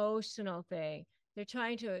emotional thing. They're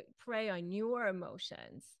trying to prey on your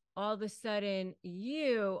emotions. All of a sudden,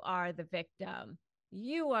 you are the victim.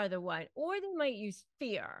 You are the one. Or they might use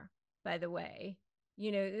fear, by the way.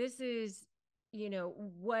 This is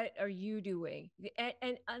what are you doing?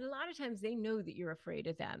 And a lot of times they know that you're afraid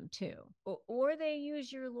of them too. Or they use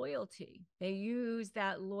your loyalty. They use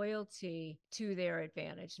that loyalty to their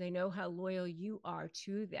advantage. They know how loyal you are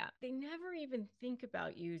to them. They never even think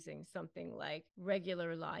about using something like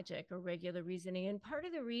regular logic or regular reasoning. And part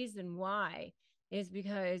of the reason why is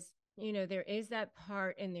because, there is that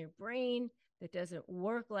part in their brain that doesn't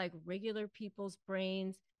work like regular people's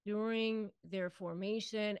brains. During their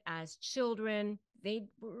formation as children, they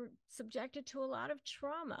were subjected to a lot of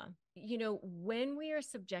trauma. When we are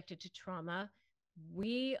subjected to trauma,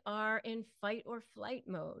 we are in fight or flight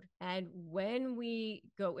mode. And when we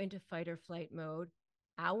go into fight or flight mode,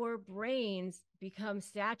 our brains become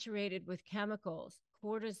saturated with chemicals,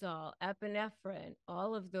 cortisol, epinephrine,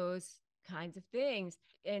 all of those kinds of things,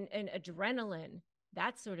 and adrenaline,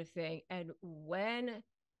 that sort of thing. And when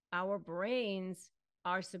our brains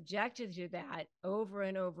are subjected to that over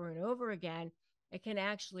and over and over again, it can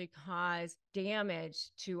actually cause damage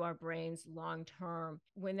to our brains long term.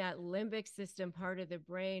 When that limbic system part of the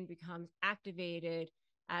brain becomes activated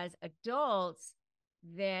as adults,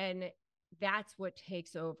 then that's what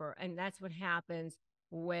takes over. And that's what happens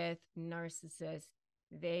with narcissists.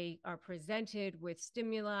 They are presented with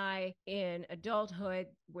stimuli in adulthood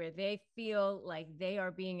where they feel like they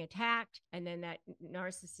are being attacked. And then that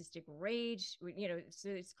narcissistic rage, so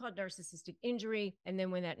it's called narcissistic injury. And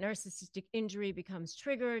then when that narcissistic injury becomes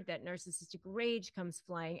triggered, that narcissistic rage comes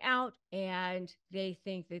flying out, and they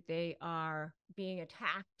think that they are being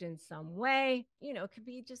attacked in some way. It could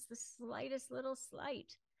be just the slightest little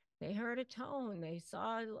slight. They heard a tone, they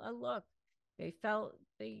saw a look, they felt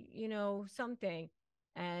something.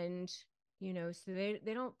 And so they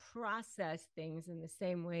don't process things in the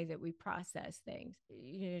same way that we process things.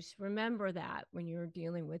 Just remember that when you're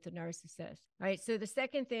dealing with a narcissist. All right, so the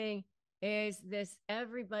second thing is this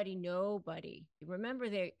everybody nobody. Remember,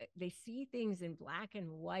 they see things in black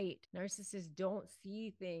and white. Narcissists don't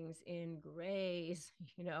see things in grays.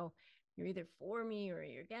 You're either for me or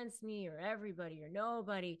you're against me, or everybody or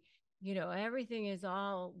nobody. Everything is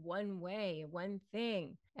all one way, one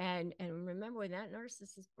thing. And remember, when that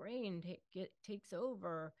narcissist brain takes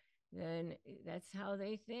over, then that's how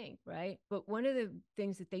they think, right? But one of the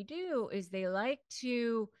things that they do is they like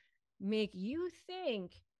to make you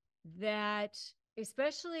think that,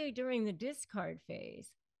 especially during the discard phase,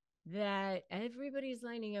 that everybody's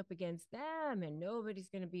lining up against them and nobody's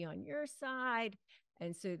going to be on your side.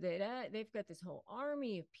 And so they've got this whole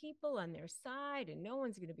army of people on their side, and no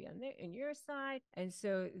one's going to be on your side. And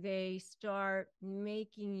so they start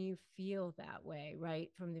making you feel that way right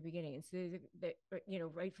from the beginning. And so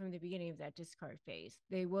right from the beginning of that discard phase,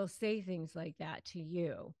 they will say things like that to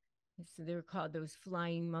you. So they're called those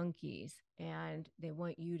flying monkeys, and they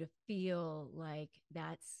want you to feel like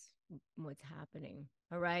that's what's happening.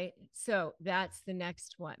 All right. So that's the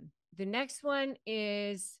next one. The next one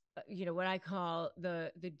is, what I call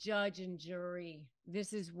the judge and jury.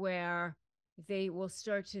 This is where they will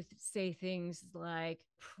start to say things like,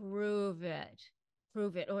 prove it,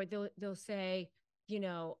 or they'll say,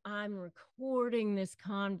 I'm recording this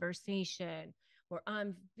conversation, or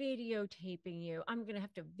I'm videotaping you. I'm going to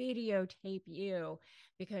have to videotape you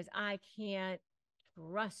because I can't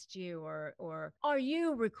trust you, or are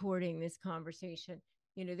you recording this conversation?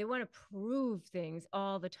 They want to prove things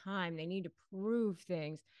all the time. They need to prove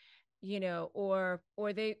things, or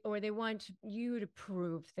they want you to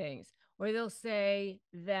prove things, or they'll say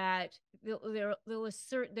that they'll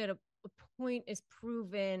assert that a point is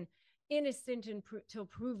proven innocent until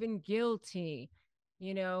proven guilty,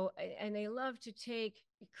 and they love to take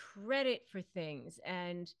credit for things,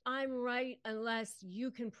 and I'm right unless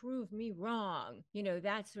you can prove me wrong,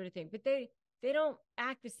 that sort of thing. But they don't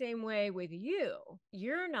act the same way with you.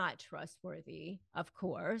 You're not trustworthy, of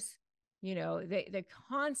course. They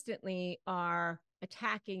constantly are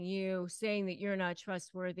attacking you, saying that you're not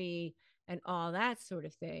trustworthy and all that sort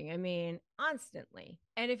of thing. I mean, constantly.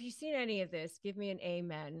 And if you've seen any of this, give me an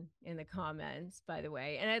amen in the comments, by the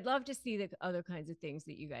way. And I'd love to see the other kinds of things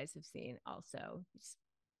that you guys have seen also. Just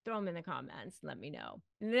throw them in the comments. Let me know.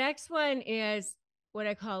 The next one is what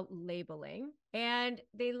I call labeling. And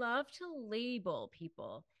they love to label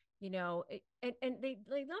people, and they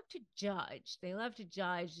love to judge. They love to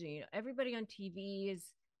judge. Everybody on TV is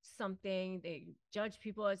something. They judge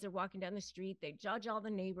people as they're walking down the street. They judge all the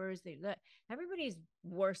neighbors. Everybody's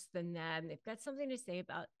worse than them. They've got something to say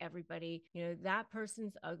about everybody. That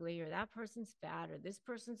person's ugly, or that person's fat, or this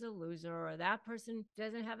person's a loser, or that person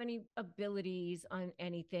doesn't have any abilities on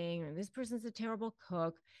anything, or this person's a terrible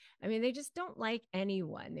cook. I mean, they just don't like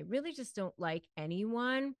anyone. They really just don't like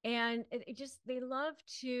anyone. And they love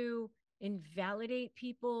to invalidate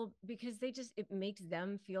people because it makes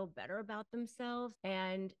them feel better about themselves,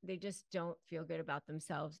 and they just don't feel good about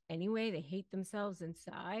themselves anyway. They hate themselves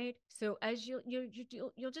inside. So as you'll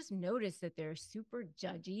just notice that they're super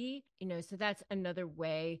judgy, so that's another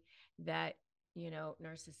way that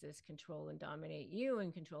narcissists control and dominate you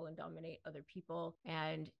and control and dominate other people.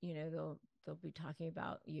 And they'll be talking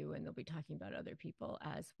about you, and they'll be talking about other people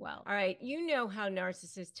as well. All right, how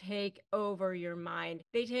narcissists take over your mind.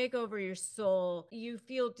 They take over your soul. You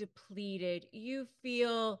feel depleted. You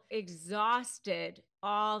feel exhausted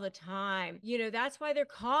all the time. That's why they're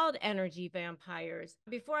called energy vampires.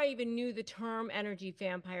 Before I even knew the term energy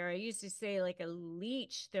vampire, I used to say like a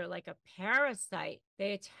leech. They're like a parasite.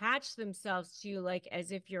 They attach themselves to you like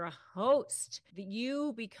as if you're a host.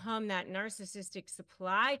 You become that narcissistic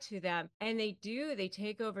supply to them. And they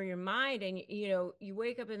take over your mind. And, you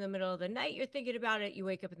wake up in the middle of the night, you're thinking about it. You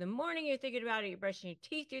wake up in the morning, you're thinking about it. You're brushing your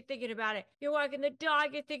teeth, you're thinking about it. You're walking the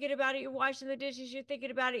dog, you're thinking about it. You're washing the dishes, you're thinking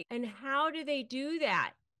about it. And how do they do that?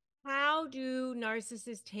 How do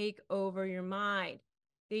narcissists take over your mind?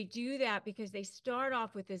 They do that because they start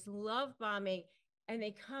off with this love bombing, and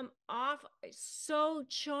they come off so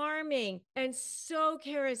charming and so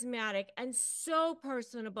charismatic and so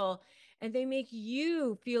personable. And they make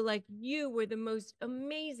you feel like you were the most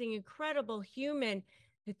amazing, incredible human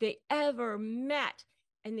that they ever met.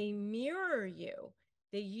 And they mirror you.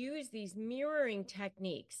 They use these mirroring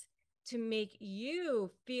techniques to make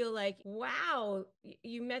you feel like, wow,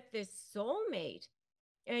 you met this soulmate.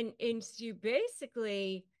 And you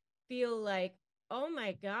basically feel like, oh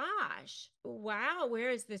my gosh, wow,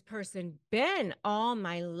 where has this person been all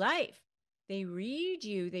my life? They read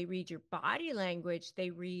you, they read your body language, they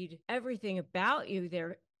read everything about you.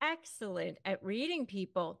 They're excellent at reading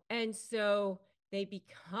people. And so they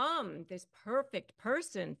become this perfect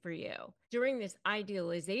person for you. During this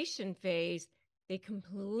idealization phase, they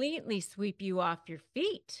completely sweep you off your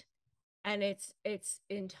feet. And it's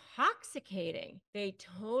intoxicating. They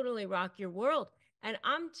totally rock your world. And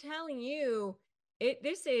I'm telling you,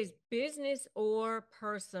 this is business or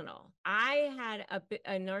personal. I had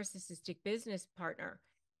a narcissistic business partner,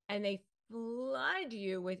 and they flood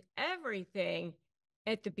you with everything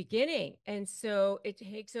at the beginning. And so it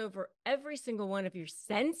takes over every single one of your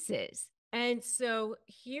senses. And so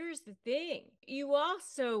here's the thing. You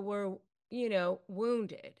also were,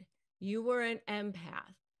 wounded. You were an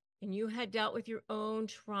empath, and you had dealt with your own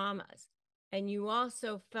traumas. And you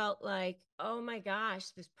also felt like, oh my gosh,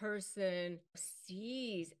 this person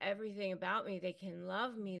sees everything about me. They can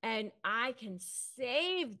love me, and I can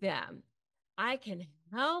save them. I can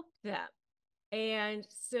help them. And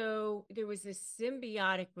so there was this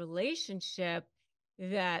symbiotic relationship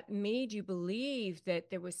that made you believe that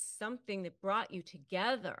there was something that brought you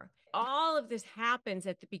together. All of this happens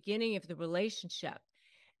at the beginning of the relationship.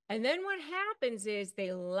 And then what happens is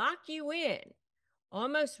they lock you in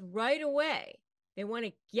almost right away. They want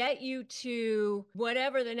to get you to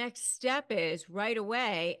whatever the next step is right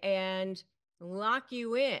away and lock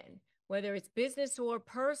you in, whether it's business or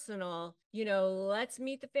personal. Let's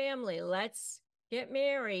meet the family. Let's get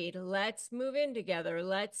married. Let's move in together.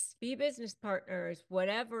 Let's be business partners,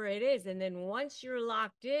 whatever it is. And then once you're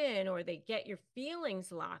locked in, or they get your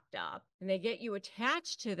feelings locked up and they get you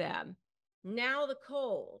attached to them, Now the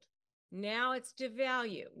cold. Now it's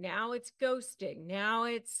devalue. Now it's ghosting. Now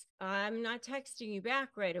it's, I'm not texting you back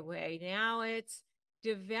right away. Now it's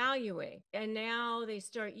devaluing. And now they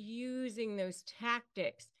start using those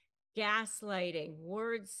tactics, gaslighting,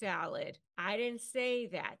 word salad. I didn't say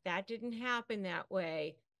that. That didn't happen that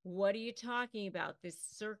way. What are you talking about? This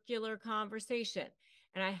circular conversation.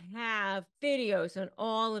 And I have videos on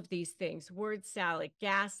all of these things, word salad,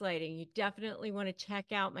 gaslighting. You definitely want to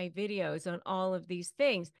check out my videos on all of these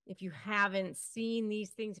things. If you haven't seen these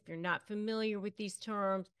things, if you're not familiar with these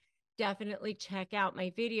terms, definitely check out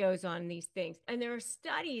my videos on these things. And there are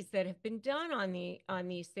studies that have been done on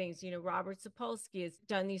these things. You know, Robert Sapolsky has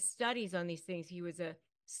done these studies on these things. He was a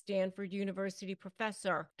Stanford University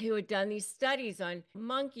professor who had done these studies on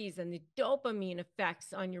monkeys and the dopamine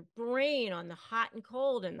effects on your brain, on the hot and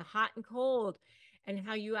cold and the hot and cold, and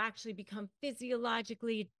how you actually become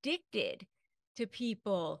physiologically addicted to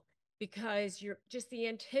people because you're just the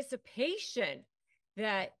anticipation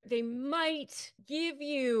that they might give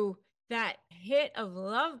you that hit of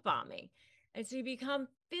love bombing. And so you become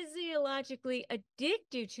physiologically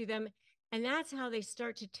addicted to them. And that's how they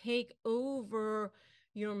start to take over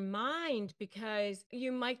your mind, because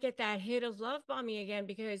you might get that hit of love bombing again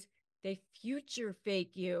because they future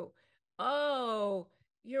fake you. Oh,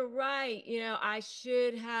 you're right. You know, I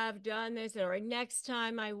should have done this, or next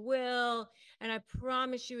time I will. And I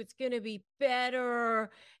promise you it's going to be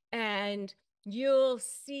better. And you'll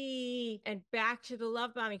see. And back to the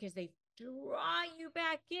love bombing, because they draw you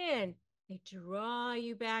back in. They draw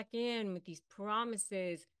you back in with these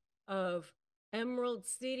promises of Emerald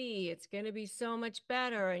City, it's going to be so much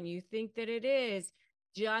better. And you think that it is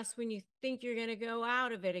just when you think you're going to go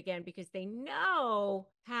out of it again, because they know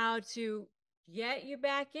how to get you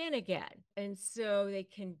back in again. And so they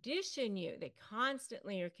condition you. They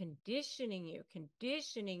constantly are conditioning you,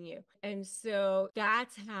 conditioning you. And so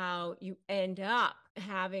that's how you end up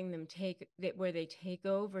having them take that, where they take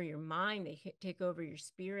over your mind, they take over your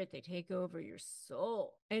spirit, they take over your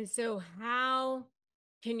soul. And so how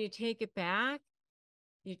can you take it back?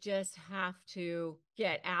 You just have to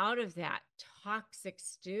get out of that toxic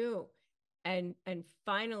stew and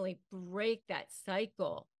finally break that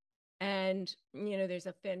cycle. And you know, there's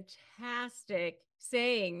a fantastic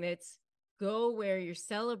saying that's, go where you're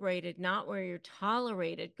celebrated, not where you're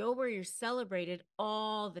tolerated. Go where you're celebrated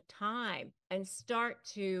all the time, and start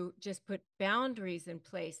to just put boundaries in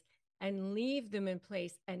place and leave them in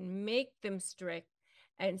place and make them strict,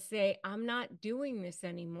 and say, I'm not doing this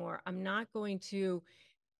anymore. I'm not going to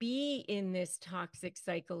be in this toxic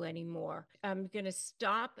cycle anymore. I'm going to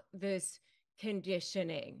stop this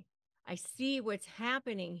conditioning. I see what's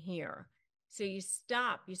happening here. So you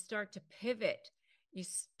stop, you start to pivot, you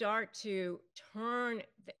start to turn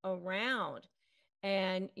around,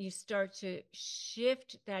 and you start to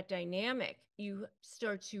shift that dynamic. You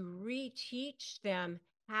start to reteach them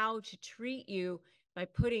how to treat you by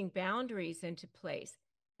putting boundaries into place,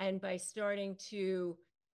 and by starting to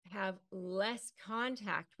have less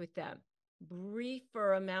contact with them,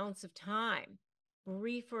 briefer amounts of time,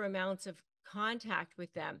 briefer amounts of contact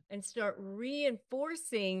with them, and start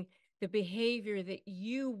reinforcing the behavior that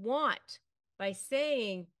you want by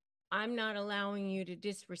saying, I'm not allowing you to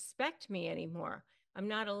disrespect me anymore. I'm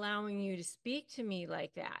not allowing you to speak to me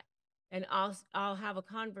like that. And I'll have a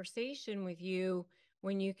conversation with you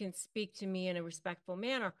when you can speak to me in a respectful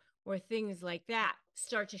manner, or things like that.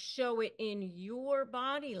 Start to show it in your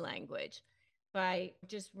body language by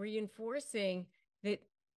just reinforcing that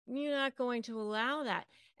you're not going to allow that.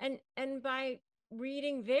 And by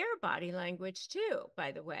reading their body language too,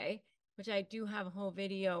 by the way, which I do have a whole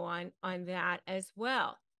video on that as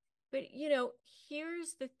well. But you know,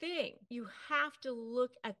 here's the thing. You have to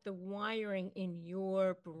look at the wiring in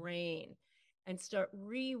your brain and start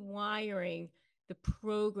rewiring the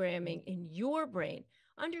programming in your brain.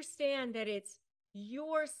 Understand that it's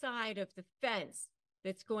your side of the fence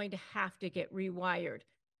that's going to have to get rewired.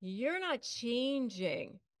 You're not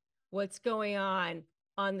changing what's going on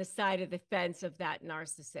the side of the fence of that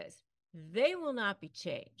narcissist. They will not be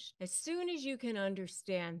changed. As soon as you can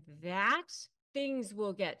understand that, things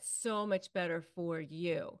will get so much better for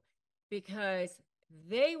you, because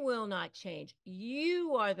they will not change.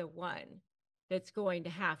 You are the one that's going to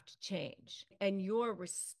have to change, and your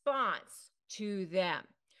response to them.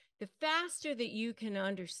 The faster that you can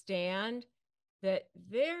understand that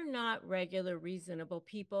they're not regular, reasonable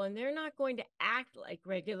people, and they're not going to act like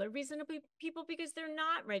regular, reasonable people, because they're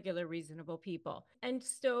not regular, reasonable people. And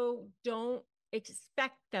so don't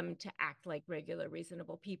expect them to act like regular,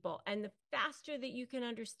 reasonable people. And the faster that you can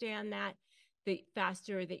understand that, the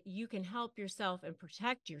faster that you can help yourself and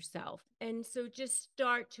protect yourself. And so just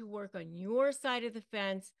start to work on your side of the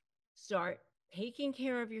fence, start taking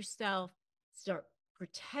care of yourself, start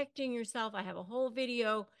protecting yourself. I have a whole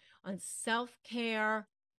video on self-care.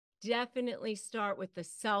 Definitely start with the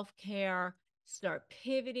self-care, start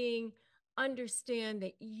pivoting, understand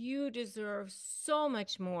that you deserve so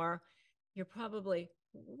much more. You're probably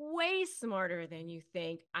way smarter than you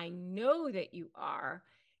think. I know that you are.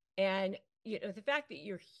 And the fact that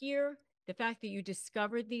you're here, the fact that you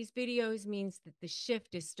discovered these videos means that the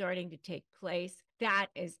shift is starting to take place. That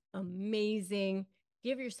is amazing.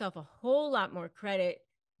 Give yourself a whole lot more credit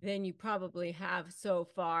than you probably have so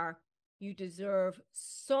far. You deserve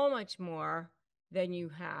so much more than you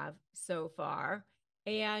have so far.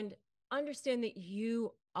 And understand that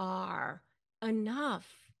you are enough.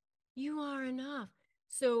 You are enough.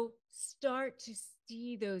 So start to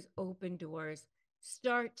see those open doors.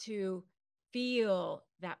 Start to feel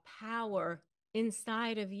that power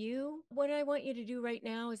inside of you. What I want you to do right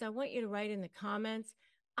now is I want you to write in the comments,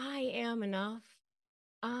 I am enough.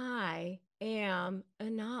 I am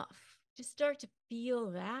enough. Just start to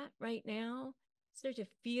feel that right now. Start to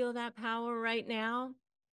feel that power right now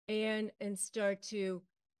and start to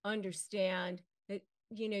understand that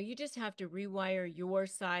you just have to rewire your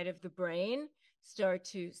side of the brain, start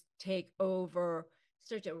to take over,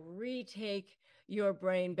 start to retake your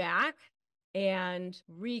brain back and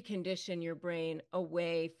recondition your brain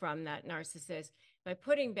away from that narcissist by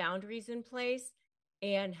putting boundaries in place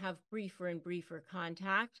and have briefer and briefer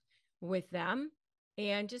contact with them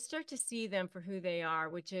and just start to see them for who they are,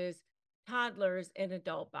 which is toddlers in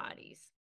adult bodies.